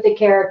pictures with the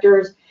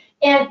characters,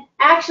 and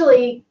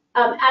actually.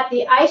 At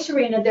the ice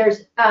arena,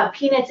 there's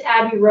Peanuts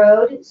Abbey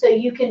Road, so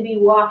you can be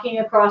walking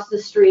across the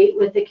street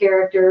with the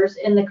characters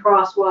in the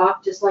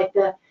crosswalk, just like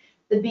the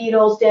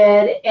Beatles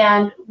did.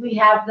 And we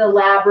have the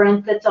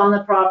labyrinth that's on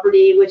the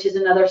property, which is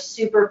another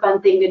super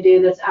fun thing to do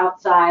that's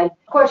outside.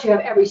 Of course, you have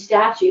every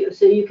statue,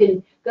 so you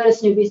can go to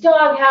Snoopy's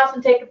doghouse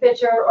and take a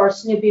picture, or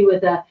Snoopy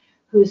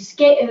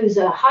who's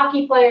a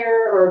hockey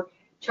player, or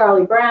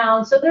Charlie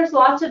Brown. So there's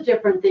lots of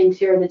different things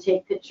here to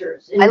take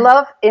pictures. I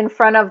love in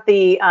front of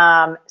the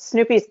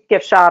Snoopy's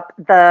gift shop,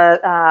 the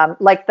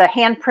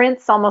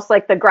handprints, almost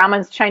like the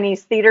Grauman's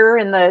Chinese Theater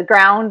in the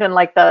ground, and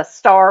like the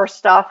star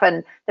stuff.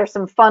 And there's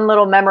some fun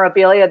little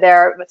memorabilia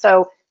there.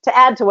 So to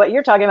add to what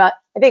you're talking about,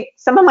 I think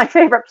some of my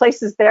favorite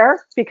places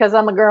there, because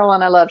I'm a girl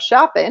and I love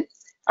shopping,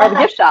 are the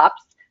gift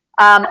shops.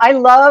 I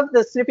love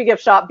the Snoopy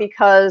gift shop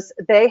because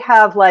they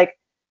have like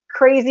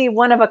crazy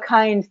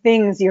one-of-a-kind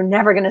things you're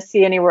never going to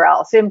see anywhere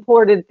else,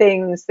 imported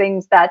things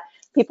that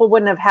people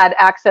wouldn't have had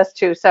access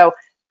to. So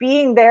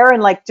being there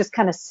and like just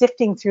kind of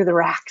sifting through the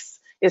racks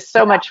is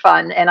so much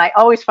fun. And I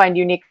always find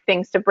unique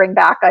things to bring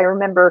back. I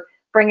remember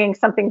bringing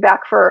something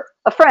back for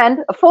a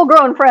friend, a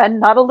full-grown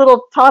friend, not a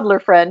little toddler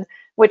friend,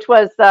 which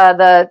was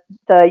the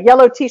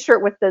yellow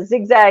T-shirt with the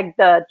zigzag,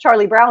 the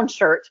Charlie Brown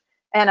shirt.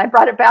 And I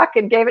brought it back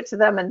and gave it to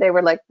them, and they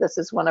were like, this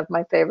is one of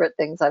my favorite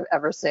things I've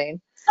ever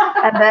seen.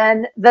 And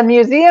then the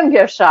museum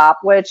gift shop,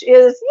 which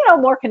is,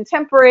 more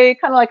contemporary,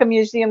 kind of like a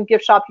museum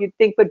gift shop you'd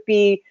think would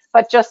be,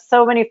 but just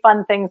so many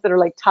fun things that are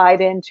like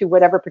tied into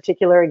whatever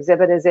particular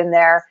exhibit is in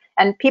there.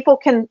 And people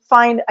can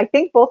find, I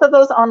think, both of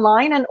those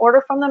online and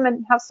order from them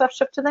and have stuff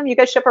shipped to them. You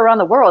guys ship around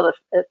the world,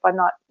 if I'm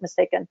not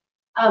mistaken.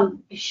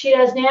 She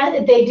does,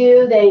 Nan. They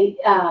do.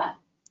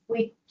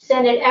 We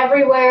send it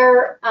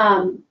everywhere.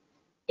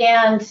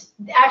 And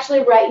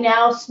actually right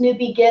now,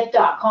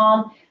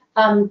 SnoopyGift.com,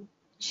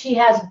 she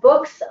has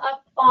books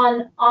up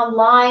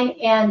online,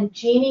 and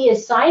Jeannie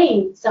is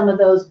signing some of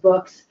those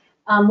books,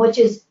 which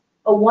is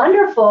a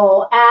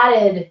wonderful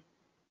added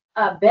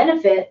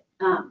benefit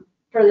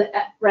for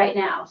right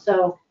now.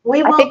 So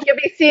I think you'll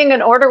be seeing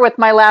an order with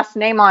my last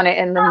name on it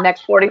in the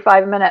next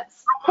 45 minutes.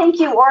 I think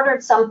you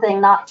ordered something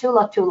not too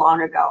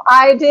long ago.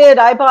 I did.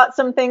 I bought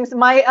some things.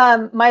 My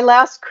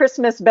last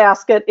Christmas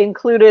basket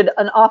included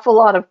an awful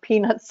lot of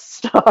Peanuts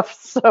stuff.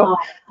 So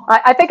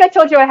I think I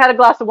told you I had a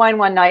glass of wine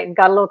one night and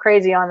got a little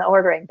crazy on the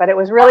ordering, but it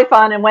was really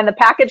fun. And when the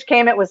package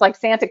came, it was like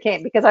Santa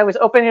came, because I was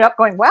opening it up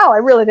going, wow, I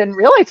really didn't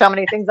realize how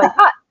many things I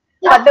got.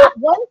 But the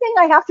one thing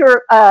I have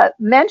to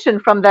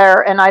mention from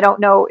there, and I don't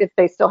know if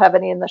they still have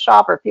any in the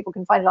shop or if people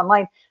can find it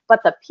online,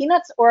 but the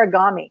Peanuts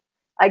origami.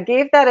 I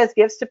gave that as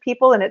gifts to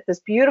people, and it's this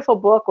beautiful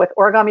book with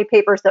origami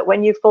papers that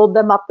when you fold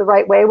them up the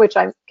right way, which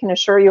I can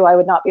assure you I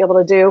would not be able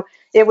to do,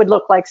 it would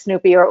look like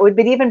Snoopy, or it would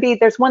even be,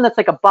 there's one that's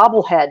like a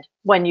bobblehead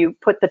when you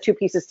put the two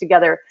pieces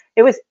together.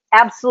 It was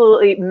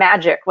absolutely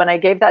magic when I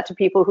gave that to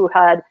people who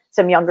had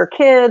some younger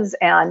kids,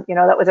 and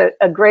that was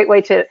a great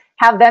way to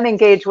have them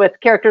engage with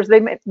characters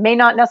they may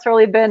not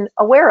necessarily have been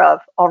aware of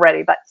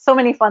already, but so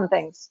many fun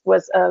things.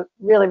 Was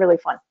really, really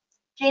fun.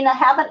 Gina,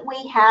 haven't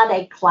we had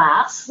a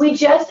class? We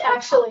just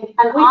actually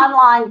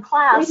online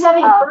class. We're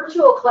having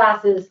virtual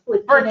classes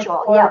with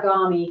virtual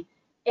origami,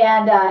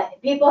 and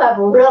people have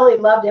really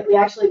loved it. We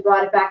actually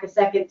brought it back a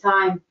second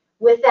time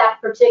with that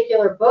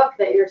particular book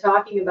that you're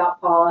talking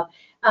about, Paula.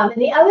 And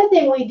the other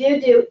thing we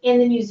do in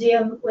the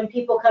museum when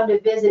people come to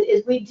visit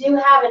is we do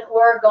have an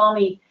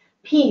origami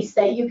piece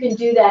that you can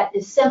do that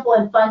is simple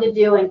and fun to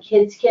do, and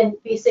kids can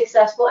be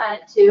successful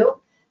at it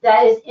too.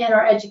 That is in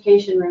our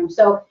education room.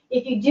 So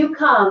if you do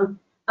come,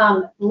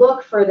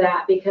 look for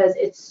that because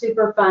it's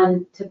super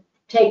fun to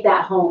take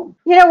that home.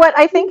 You know what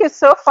I think is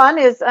so fun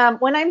is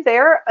when I'm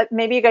there,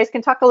 maybe you guys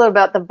can talk a little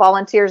about the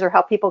volunteers or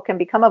how people can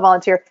become a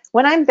volunteer.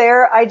 When I'm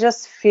there, I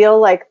just feel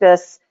like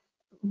this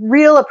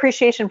real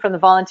appreciation from the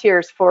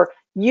volunteers for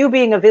you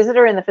being a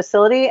visitor in the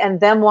facility and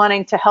them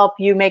wanting to help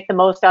you make the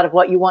most out of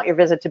what you want your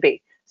visit to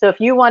be. So if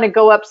you want to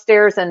go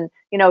upstairs and,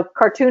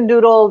 cartoon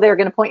doodle, they're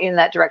going to point you in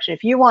that direction.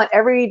 If you want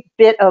every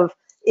bit of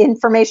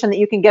information that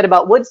you can get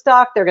about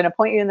Woodstock, they're going to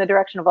point you in the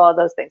direction of all of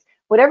those things.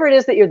 Whatever it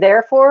is that you're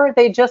there for,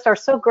 they just are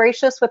so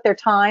gracious with their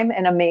time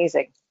and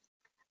amazing.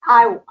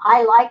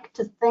 I like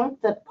to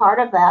think that part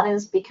of that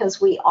is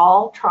because we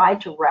all try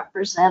to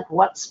represent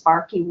what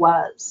Sparky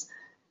was.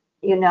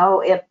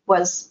 It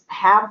was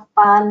have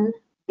fun,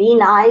 be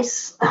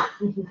nice.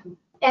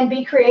 And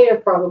be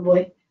creative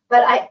probably.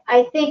 But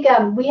I think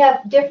we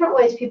have different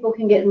ways people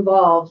can get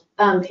involved.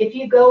 If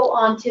you go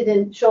onto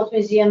the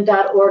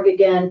schultzmuseum.org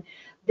again,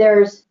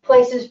 there's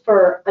places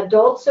for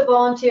adults to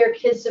volunteer,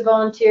 kids to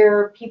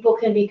volunteer, people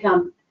can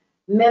become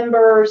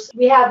members.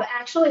 We have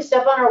actually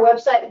stuff on our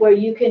website where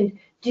you can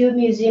do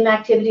museum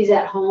activities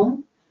at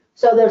home.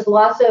 So there's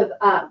lots of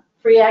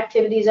free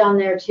activities on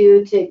there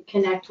too to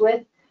connect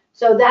with.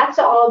 So that's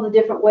all the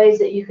different ways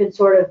that you can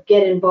sort of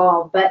get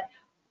involved. But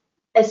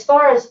as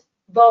far as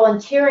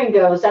volunteering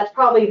goes, that's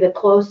probably the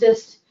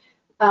closest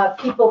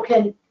people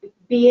can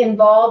be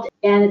involved,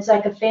 and it's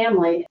like a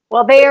family.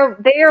 Well, they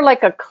are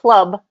like a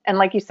club, and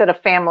like you said, a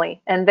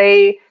family, and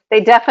they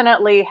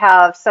definitely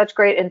have such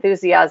great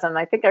enthusiasm.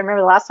 I think I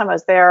remember the last time I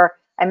was there,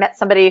 I met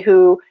somebody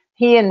who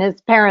he and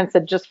his parents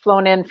had just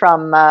flown in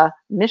from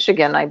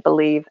Michigan, I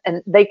believe,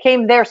 and they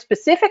came there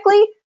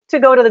specifically to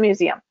go to the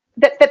museum.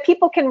 That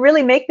people can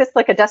really make this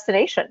like a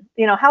destination.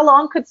 How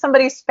long could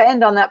somebody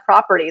spend on that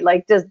property?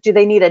 Like, do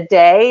they need a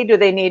day? Do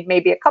they need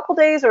maybe a couple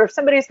days? Or if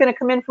somebody's going to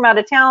come in from out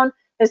of town,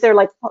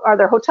 are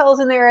there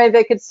hotels in the area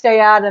they could stay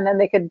at, and then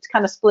they could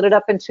kind of split it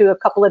up into a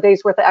couple of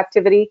days worth of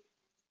activity?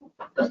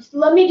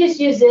 Let me just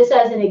use this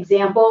as an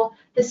example.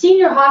 The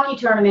senior hockey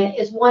tournament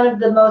is one of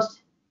the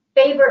most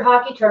favorite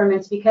hockey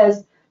tournaments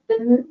because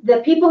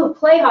the people who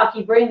play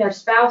hockey bring their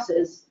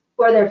spouses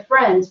or their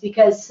friends,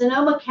 because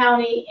Sonoma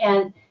County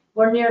and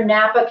we're near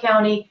Napa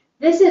County.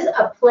 This is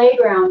a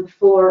playground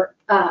for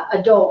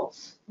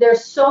adults.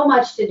 There's so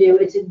much to do.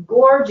 It's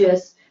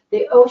gorgeous.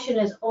 The ocean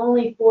is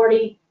only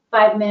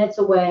 45 minutes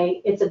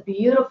away. It's a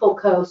beautiful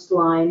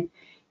coastline.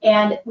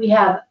 And we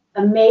have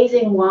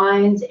amazing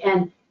wines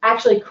and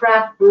actually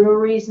craft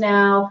breweries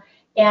now.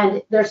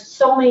 And there's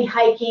so many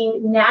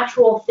hiking,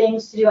 natural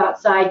things to do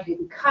outside. You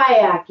can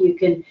kayak,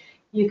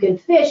 you can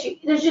fish.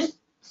 There's just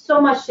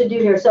so much to do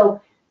here. So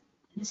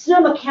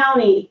Sonoma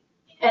County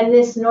and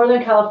this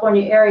Northern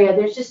California area,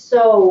 there's just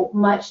so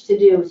much to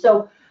do.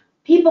 So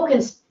people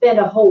can spend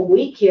a whole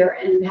week here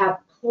and have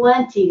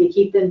plenty to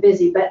keep them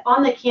busy. But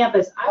on the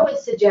campus, I would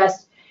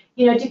suggest,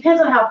 it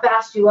depends on how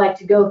fast you like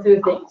to go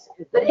through things,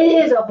 but it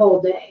is a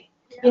whole day.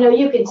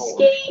 You can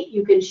skate,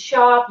 you can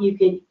shop, you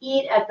can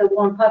eat at the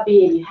Warm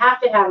Puppy, and you have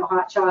to have a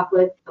hot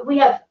chocolate. We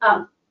have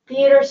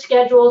theater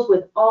schedules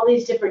with all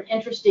these different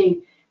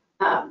interesting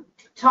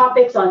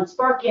topics on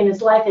Sparky and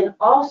his life, and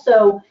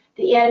also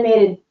the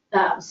animated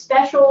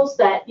specials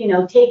that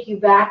take you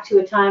back to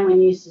a time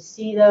when you used to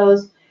see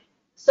those.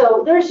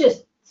 So there's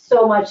just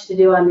so much to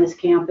do on this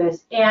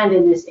campus and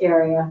in this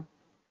area.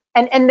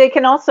 And they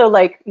can also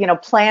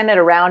plan it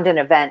around an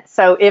event.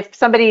 So if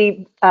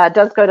somebody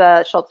does go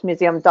to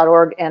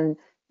schultzmuseum.org and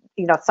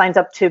signs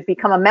up to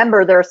become a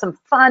member, there are some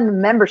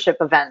fun membership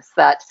events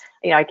that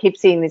I keep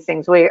seeing these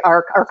things.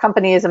 Our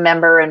company is a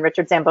member, and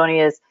Richard Zamboni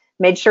has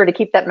made sure to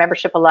keep that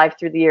membership alive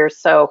through the years.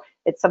 So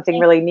it's something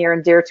really near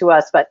and dear to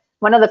us. But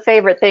one of the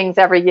favorite things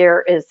every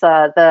year is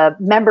the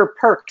member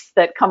perks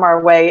that come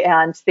our way,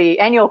 and the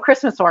annual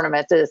Christmas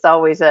ornament is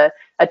always a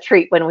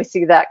treat when we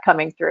see that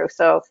coming through.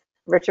 So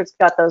Richard's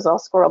got those all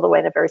squirreled away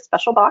in a very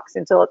special box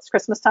until it's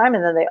Christmas time,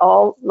 and then they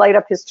all light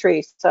up his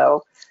tree.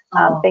 So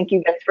thank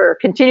you guys for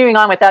continuing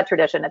on with that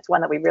tradition. It's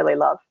one that we really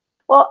love.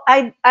 Well,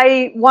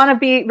 I want to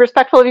be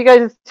respectful of you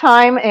guys'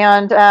 time,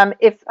 and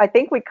I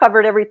think we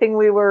covered everything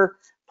we were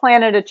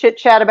planning to chit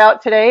chat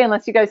about today,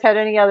 unless you guys had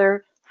any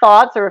other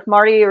thoughts, or if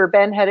Marty or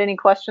Ben had any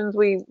questions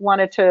we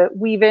wanted to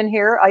weave in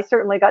here. I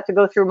certainly got to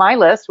go through my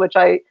list, which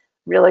I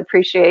really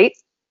appreciate.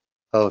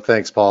 Oh,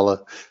 thanks,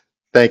 Paula.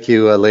 Thank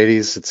you,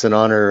 ladies. It's an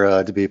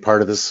honor to be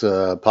part of this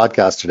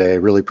podcast today. I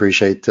really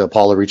appreciate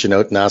Paula reaching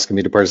out and asking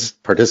me to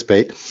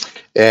participate.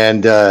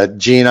 And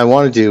Jean, I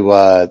wanted to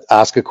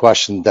ask a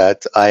question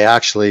that I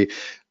actually,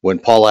 when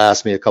Paula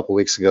asked me a couple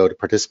weeks ago to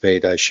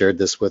participate, I shared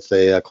this with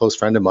a close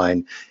friend of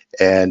mine,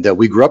 and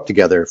we grew up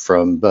together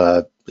from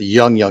a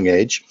young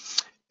age.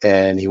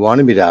 And he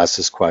wanted me to ask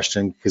this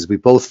question because we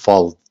both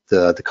followed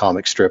the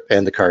comic strip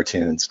and the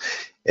cartoons.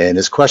 And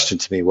his question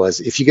to me was,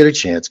 if you get a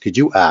chance, could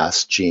you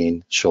ask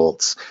Gene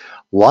Schultz,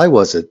 why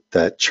was it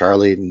that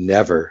Charlie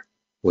never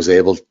was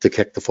able to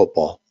kick the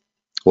football?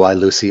 Why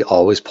Lucy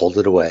always pulled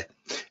it away?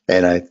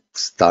 And I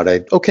thought,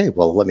 okay,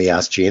 well, let me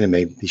ask Gene, and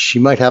maybe she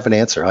might have an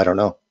answer. I don't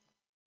know.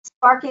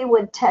 Sparky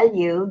would tell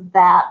you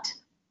that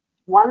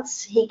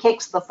once he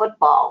kicks the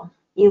football,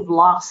 you've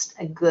lost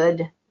a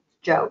good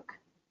joke.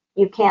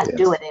 You can't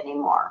do it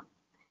anymore.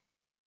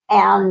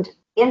 And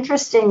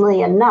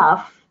interestingly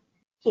enough,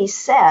 he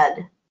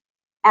said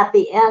at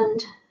the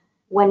end,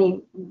 when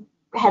he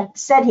had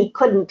said he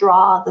couldn't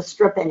draw the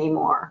strip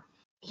anymore,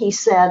 he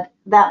said,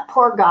 that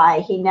poor guy,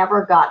 he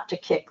never got to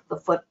kick the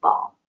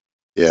football.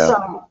 Yeah.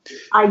 So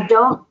I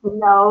don't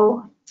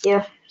know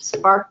if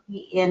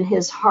Sparky, in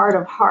his heart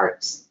of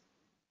hearts,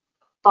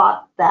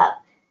 thought that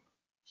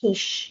he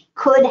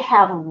could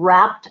have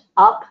wrapped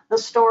up the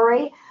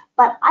story,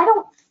 but I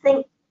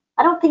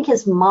don't think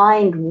his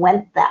mind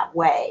went that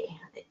way.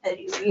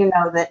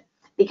 That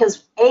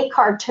because a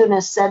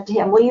cartoonist said to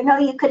him, well, you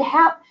could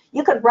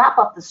wrap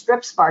up the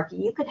strip, Sparky.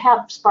 You could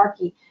have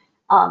Sparky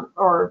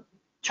or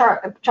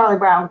Charlie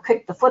Brown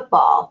kick the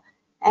football.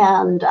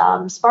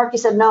 And Sparky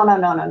said, no,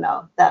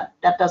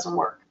 that doesn't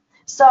work.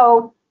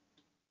 So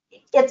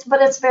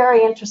it's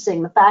very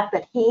interesting, the fact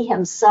that he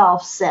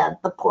himself said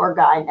the poor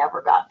guy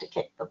never got to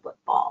kick the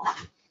football.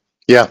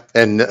 Yeah,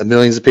 and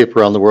millions of people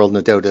around the world,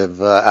 no doubt,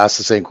 have asked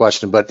the same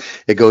question. But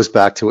it goes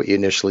back to what you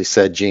initially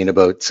said, Gene,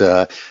 about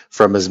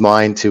from his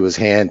mind to his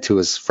hand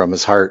to from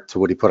his heart to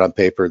what he put on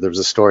paper. There was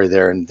a story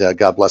there, and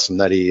God bless him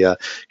that he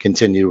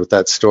continued with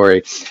that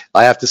story.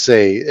 I have to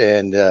say,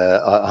 and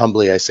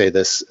humbly I say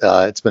this,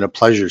 it's been a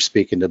pleasure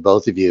speaking to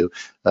both of you,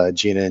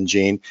 Gina and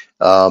Gene.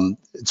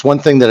 It's one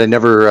thing that I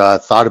never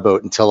thought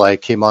about until I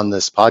came on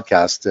this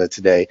podcast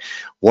today.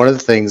 One of the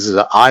things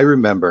that I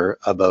remember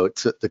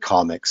about the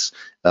comics,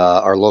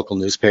 our local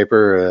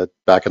newspaper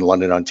back in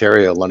London,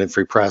 Ontario, London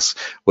Free Press,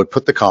 would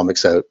put the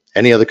comics out.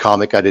 Any other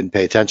comic I didn't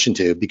pay attention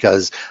to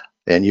because,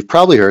 and you've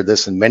probably heard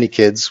this, and many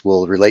kids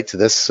will relate to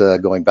this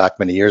going back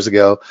many years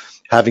ago,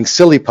 having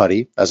silly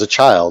putty as a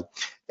child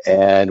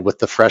and with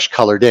the fresh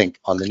colored ink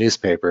on the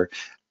newspaper,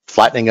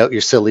 flattening out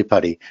your silly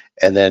putty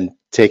and then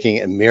taking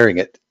and mirroring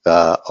it,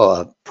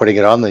 putting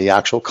it on the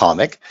actual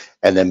comic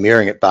and then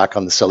mirroring it back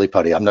on the silly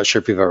putty. I'm not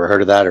sure if you've ever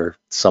heard of that or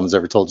someone's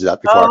ever told you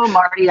that before. Oh,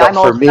 Marty, But I'm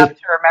old enough to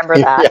remember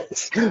that.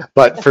 Yes,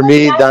 but for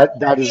me,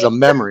 that is a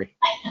memory.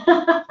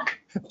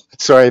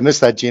 Sorry, I missed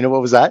that, Gina.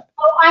 What was that?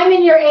 Oh, I'm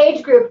in your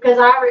age group because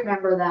I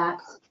remember that.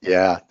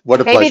 Yeah,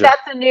 what a Maybe pleasure.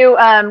 that's a new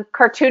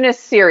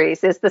cartoonist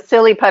series, is the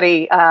silly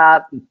putty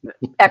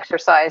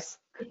exercise.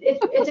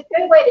 It's a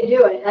good way to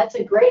do it. That's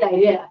a great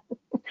idea.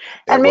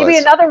 And maybe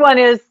another one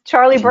is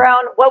Charlie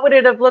Brown. What would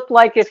it have looked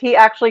like if he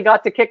actually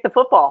got to kick the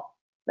football?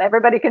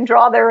 Everybody can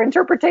draw their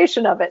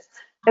interpretation of it.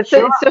 It's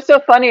just so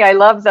funny. I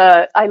love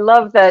that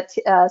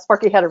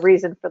Sparky had a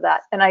reason for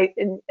that,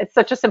 and it's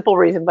such a simple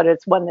reason, but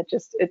it's one that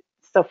it's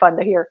so fun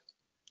to hear.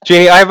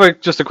 Jeannie, I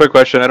have just a quick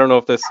question. I don't know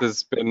if this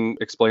has been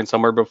explained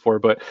somewhere before,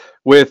 but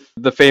with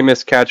the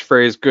famous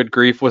catchphrase "Good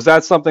grief," was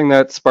that something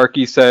that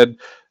Sparky said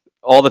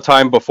all the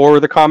time before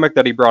the comic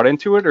that he brought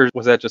into it, or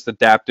was that just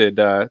adapted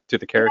to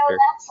the character?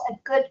 That's a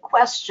good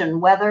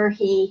question. Whether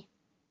he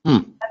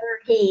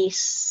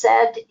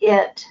said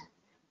it,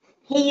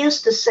 he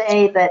used to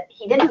say that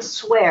he didn't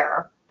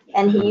swear,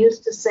 and he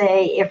used to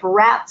say, "If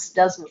rats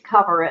doesn't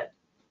cover it,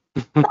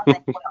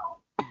 nothing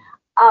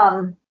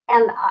will."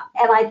 And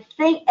I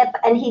think,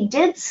 and he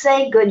did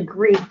say "good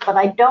grief," but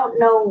I don't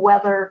know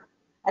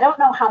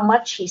how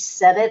much he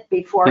said it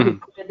before he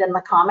put it in the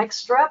comic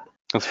strip.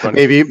 That's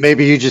funny.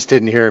 Maybe you just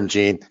didn't hear him,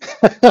 Gene.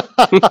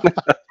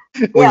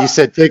 When you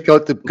said take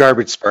out the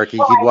garbage, Sparky,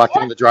 he'd walk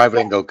down the driveway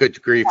and go, "Good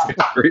grief."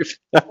 Grief.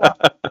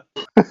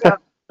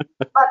 But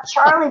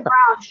Charlie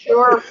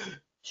Brown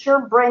sure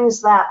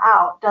brings that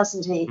out,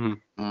 doesn't he?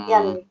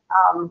 And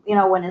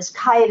when his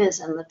kite is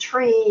in the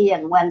tree,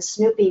 and when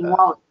Snoopy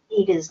won't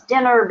eat his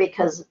dinner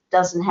because it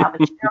doesn't have a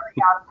cherry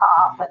on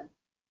top, and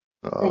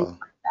things like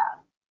that.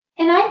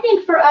 And I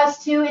think for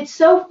us too, it's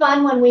so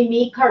fun when we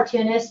meet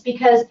cartoonists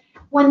because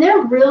when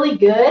they're really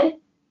good,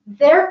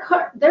 their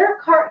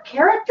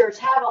characters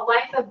have a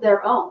life of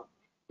their own.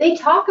 They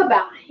talk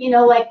about it,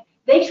 like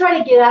they try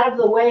to get out of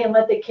the way and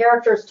let the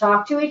characters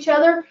talk to each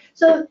other.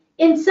 So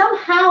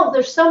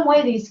there's some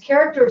way these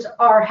characters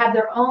have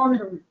their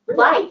own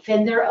life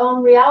and their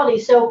own reality.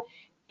 So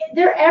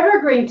they're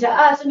evergreen to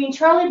us. I mean,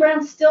 Charlie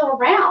Brown's still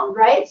around,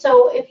 right?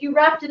 So if you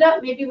wrapped it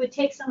up, maybe it would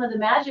take some of the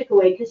magic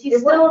away because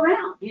he's still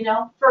around,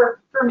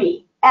 for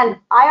me. And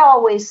I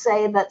always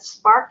say that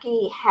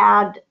Sparky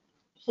had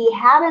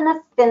an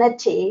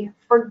affinity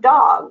for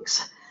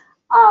dogs.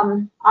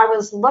 I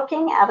was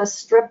looking at a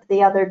strip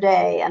the other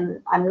day,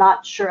 and I'm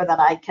not sure that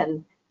I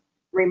can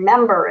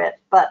remember it,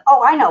 but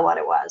I know what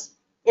it was.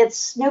 It's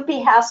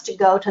Snoopy has to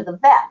go to the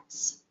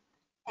vets.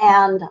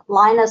 And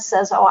Linus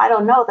says, I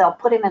don't know, they'll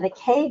put him in a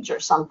cage or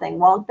something,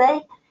 won't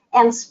they?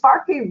 And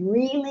Sparky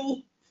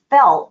really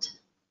felt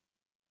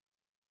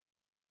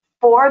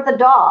for the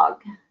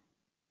dog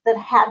that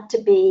had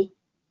to be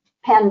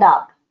penned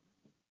up.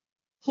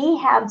 he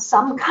had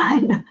some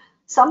kind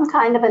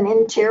of an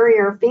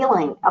interior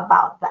feeling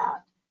about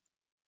that.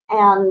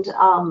 And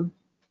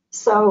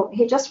so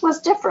he just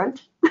was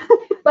different.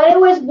 But it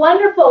was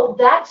wonderful.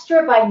 That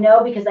strip I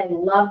know because I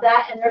love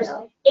that. And there's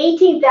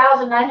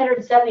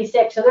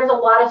 18,976. So there's a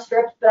lot of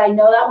strips, but I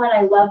know that one.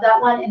 I love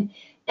that one.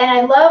 And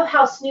I love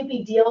how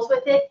Snoopy deals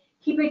with it.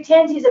 He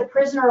pretends he's a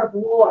prisoner of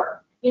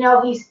war. You know,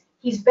 he's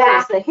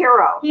back. He's the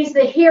hero. He's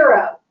the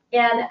hero.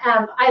 And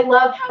I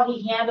love how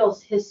he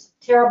handles his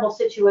terrible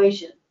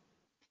situation.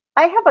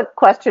 I have a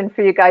question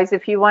for you guys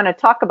if you want to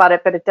talk about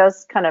it, but it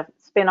does kind of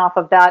spin off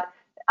of that.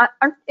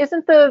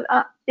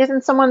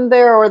 Isn't someone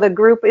there or the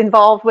group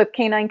involved with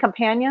Canine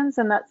Companions,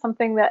 and that's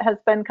something that has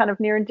been kind of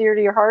near and dear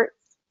to your heart?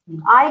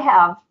 I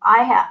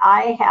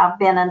have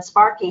been, and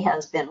Sparky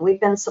has been. We've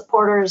been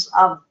supporters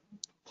of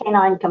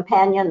Canine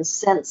Companions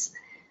since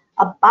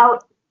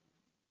about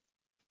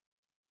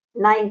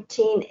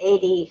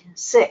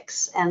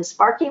 1986, and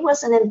Sparky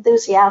was an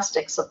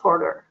enthusiastic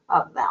supporter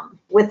of them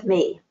with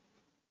me.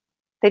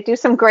 They do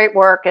some great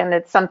work, and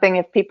it's something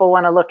if people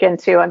want to look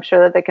into, I'm sure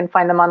that they can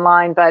find them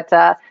online. But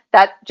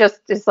that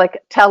just is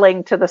like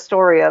telling to the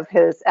story of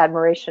his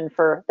admiration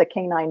for the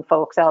canine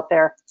folks out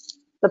there,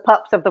 the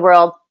pups of the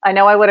world. I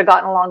know I would have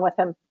gotten along with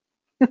him.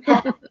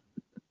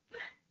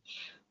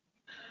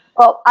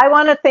 Well, I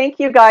want to thank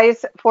you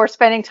guys for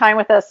spending time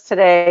with us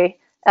today,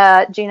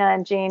 Gina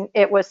and Jean.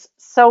 It was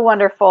so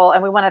wonderful,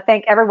 and we want to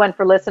thank everyone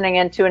for listening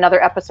in to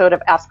another episode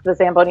of Ask the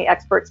Zamboni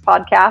Experts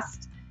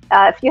podcast.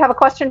 If you have a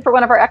question for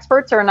one of our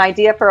experts or an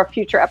idea for a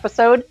future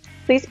episode,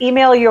 please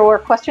email your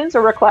questions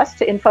or requests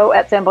to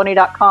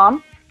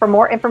info@zamboni.com. For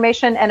more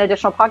information and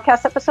additional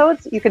podcast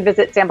episodes, you can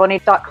visit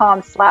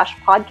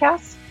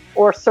zamboni.com/podcasts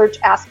or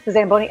search Ask the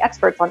Zamboni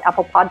Experts on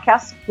Apple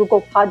Podcasts,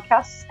 Google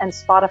Podcasts, and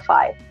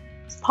Spotify.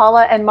 It's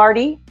Paula and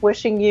Marty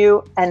wishing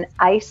you an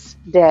ice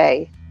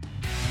day.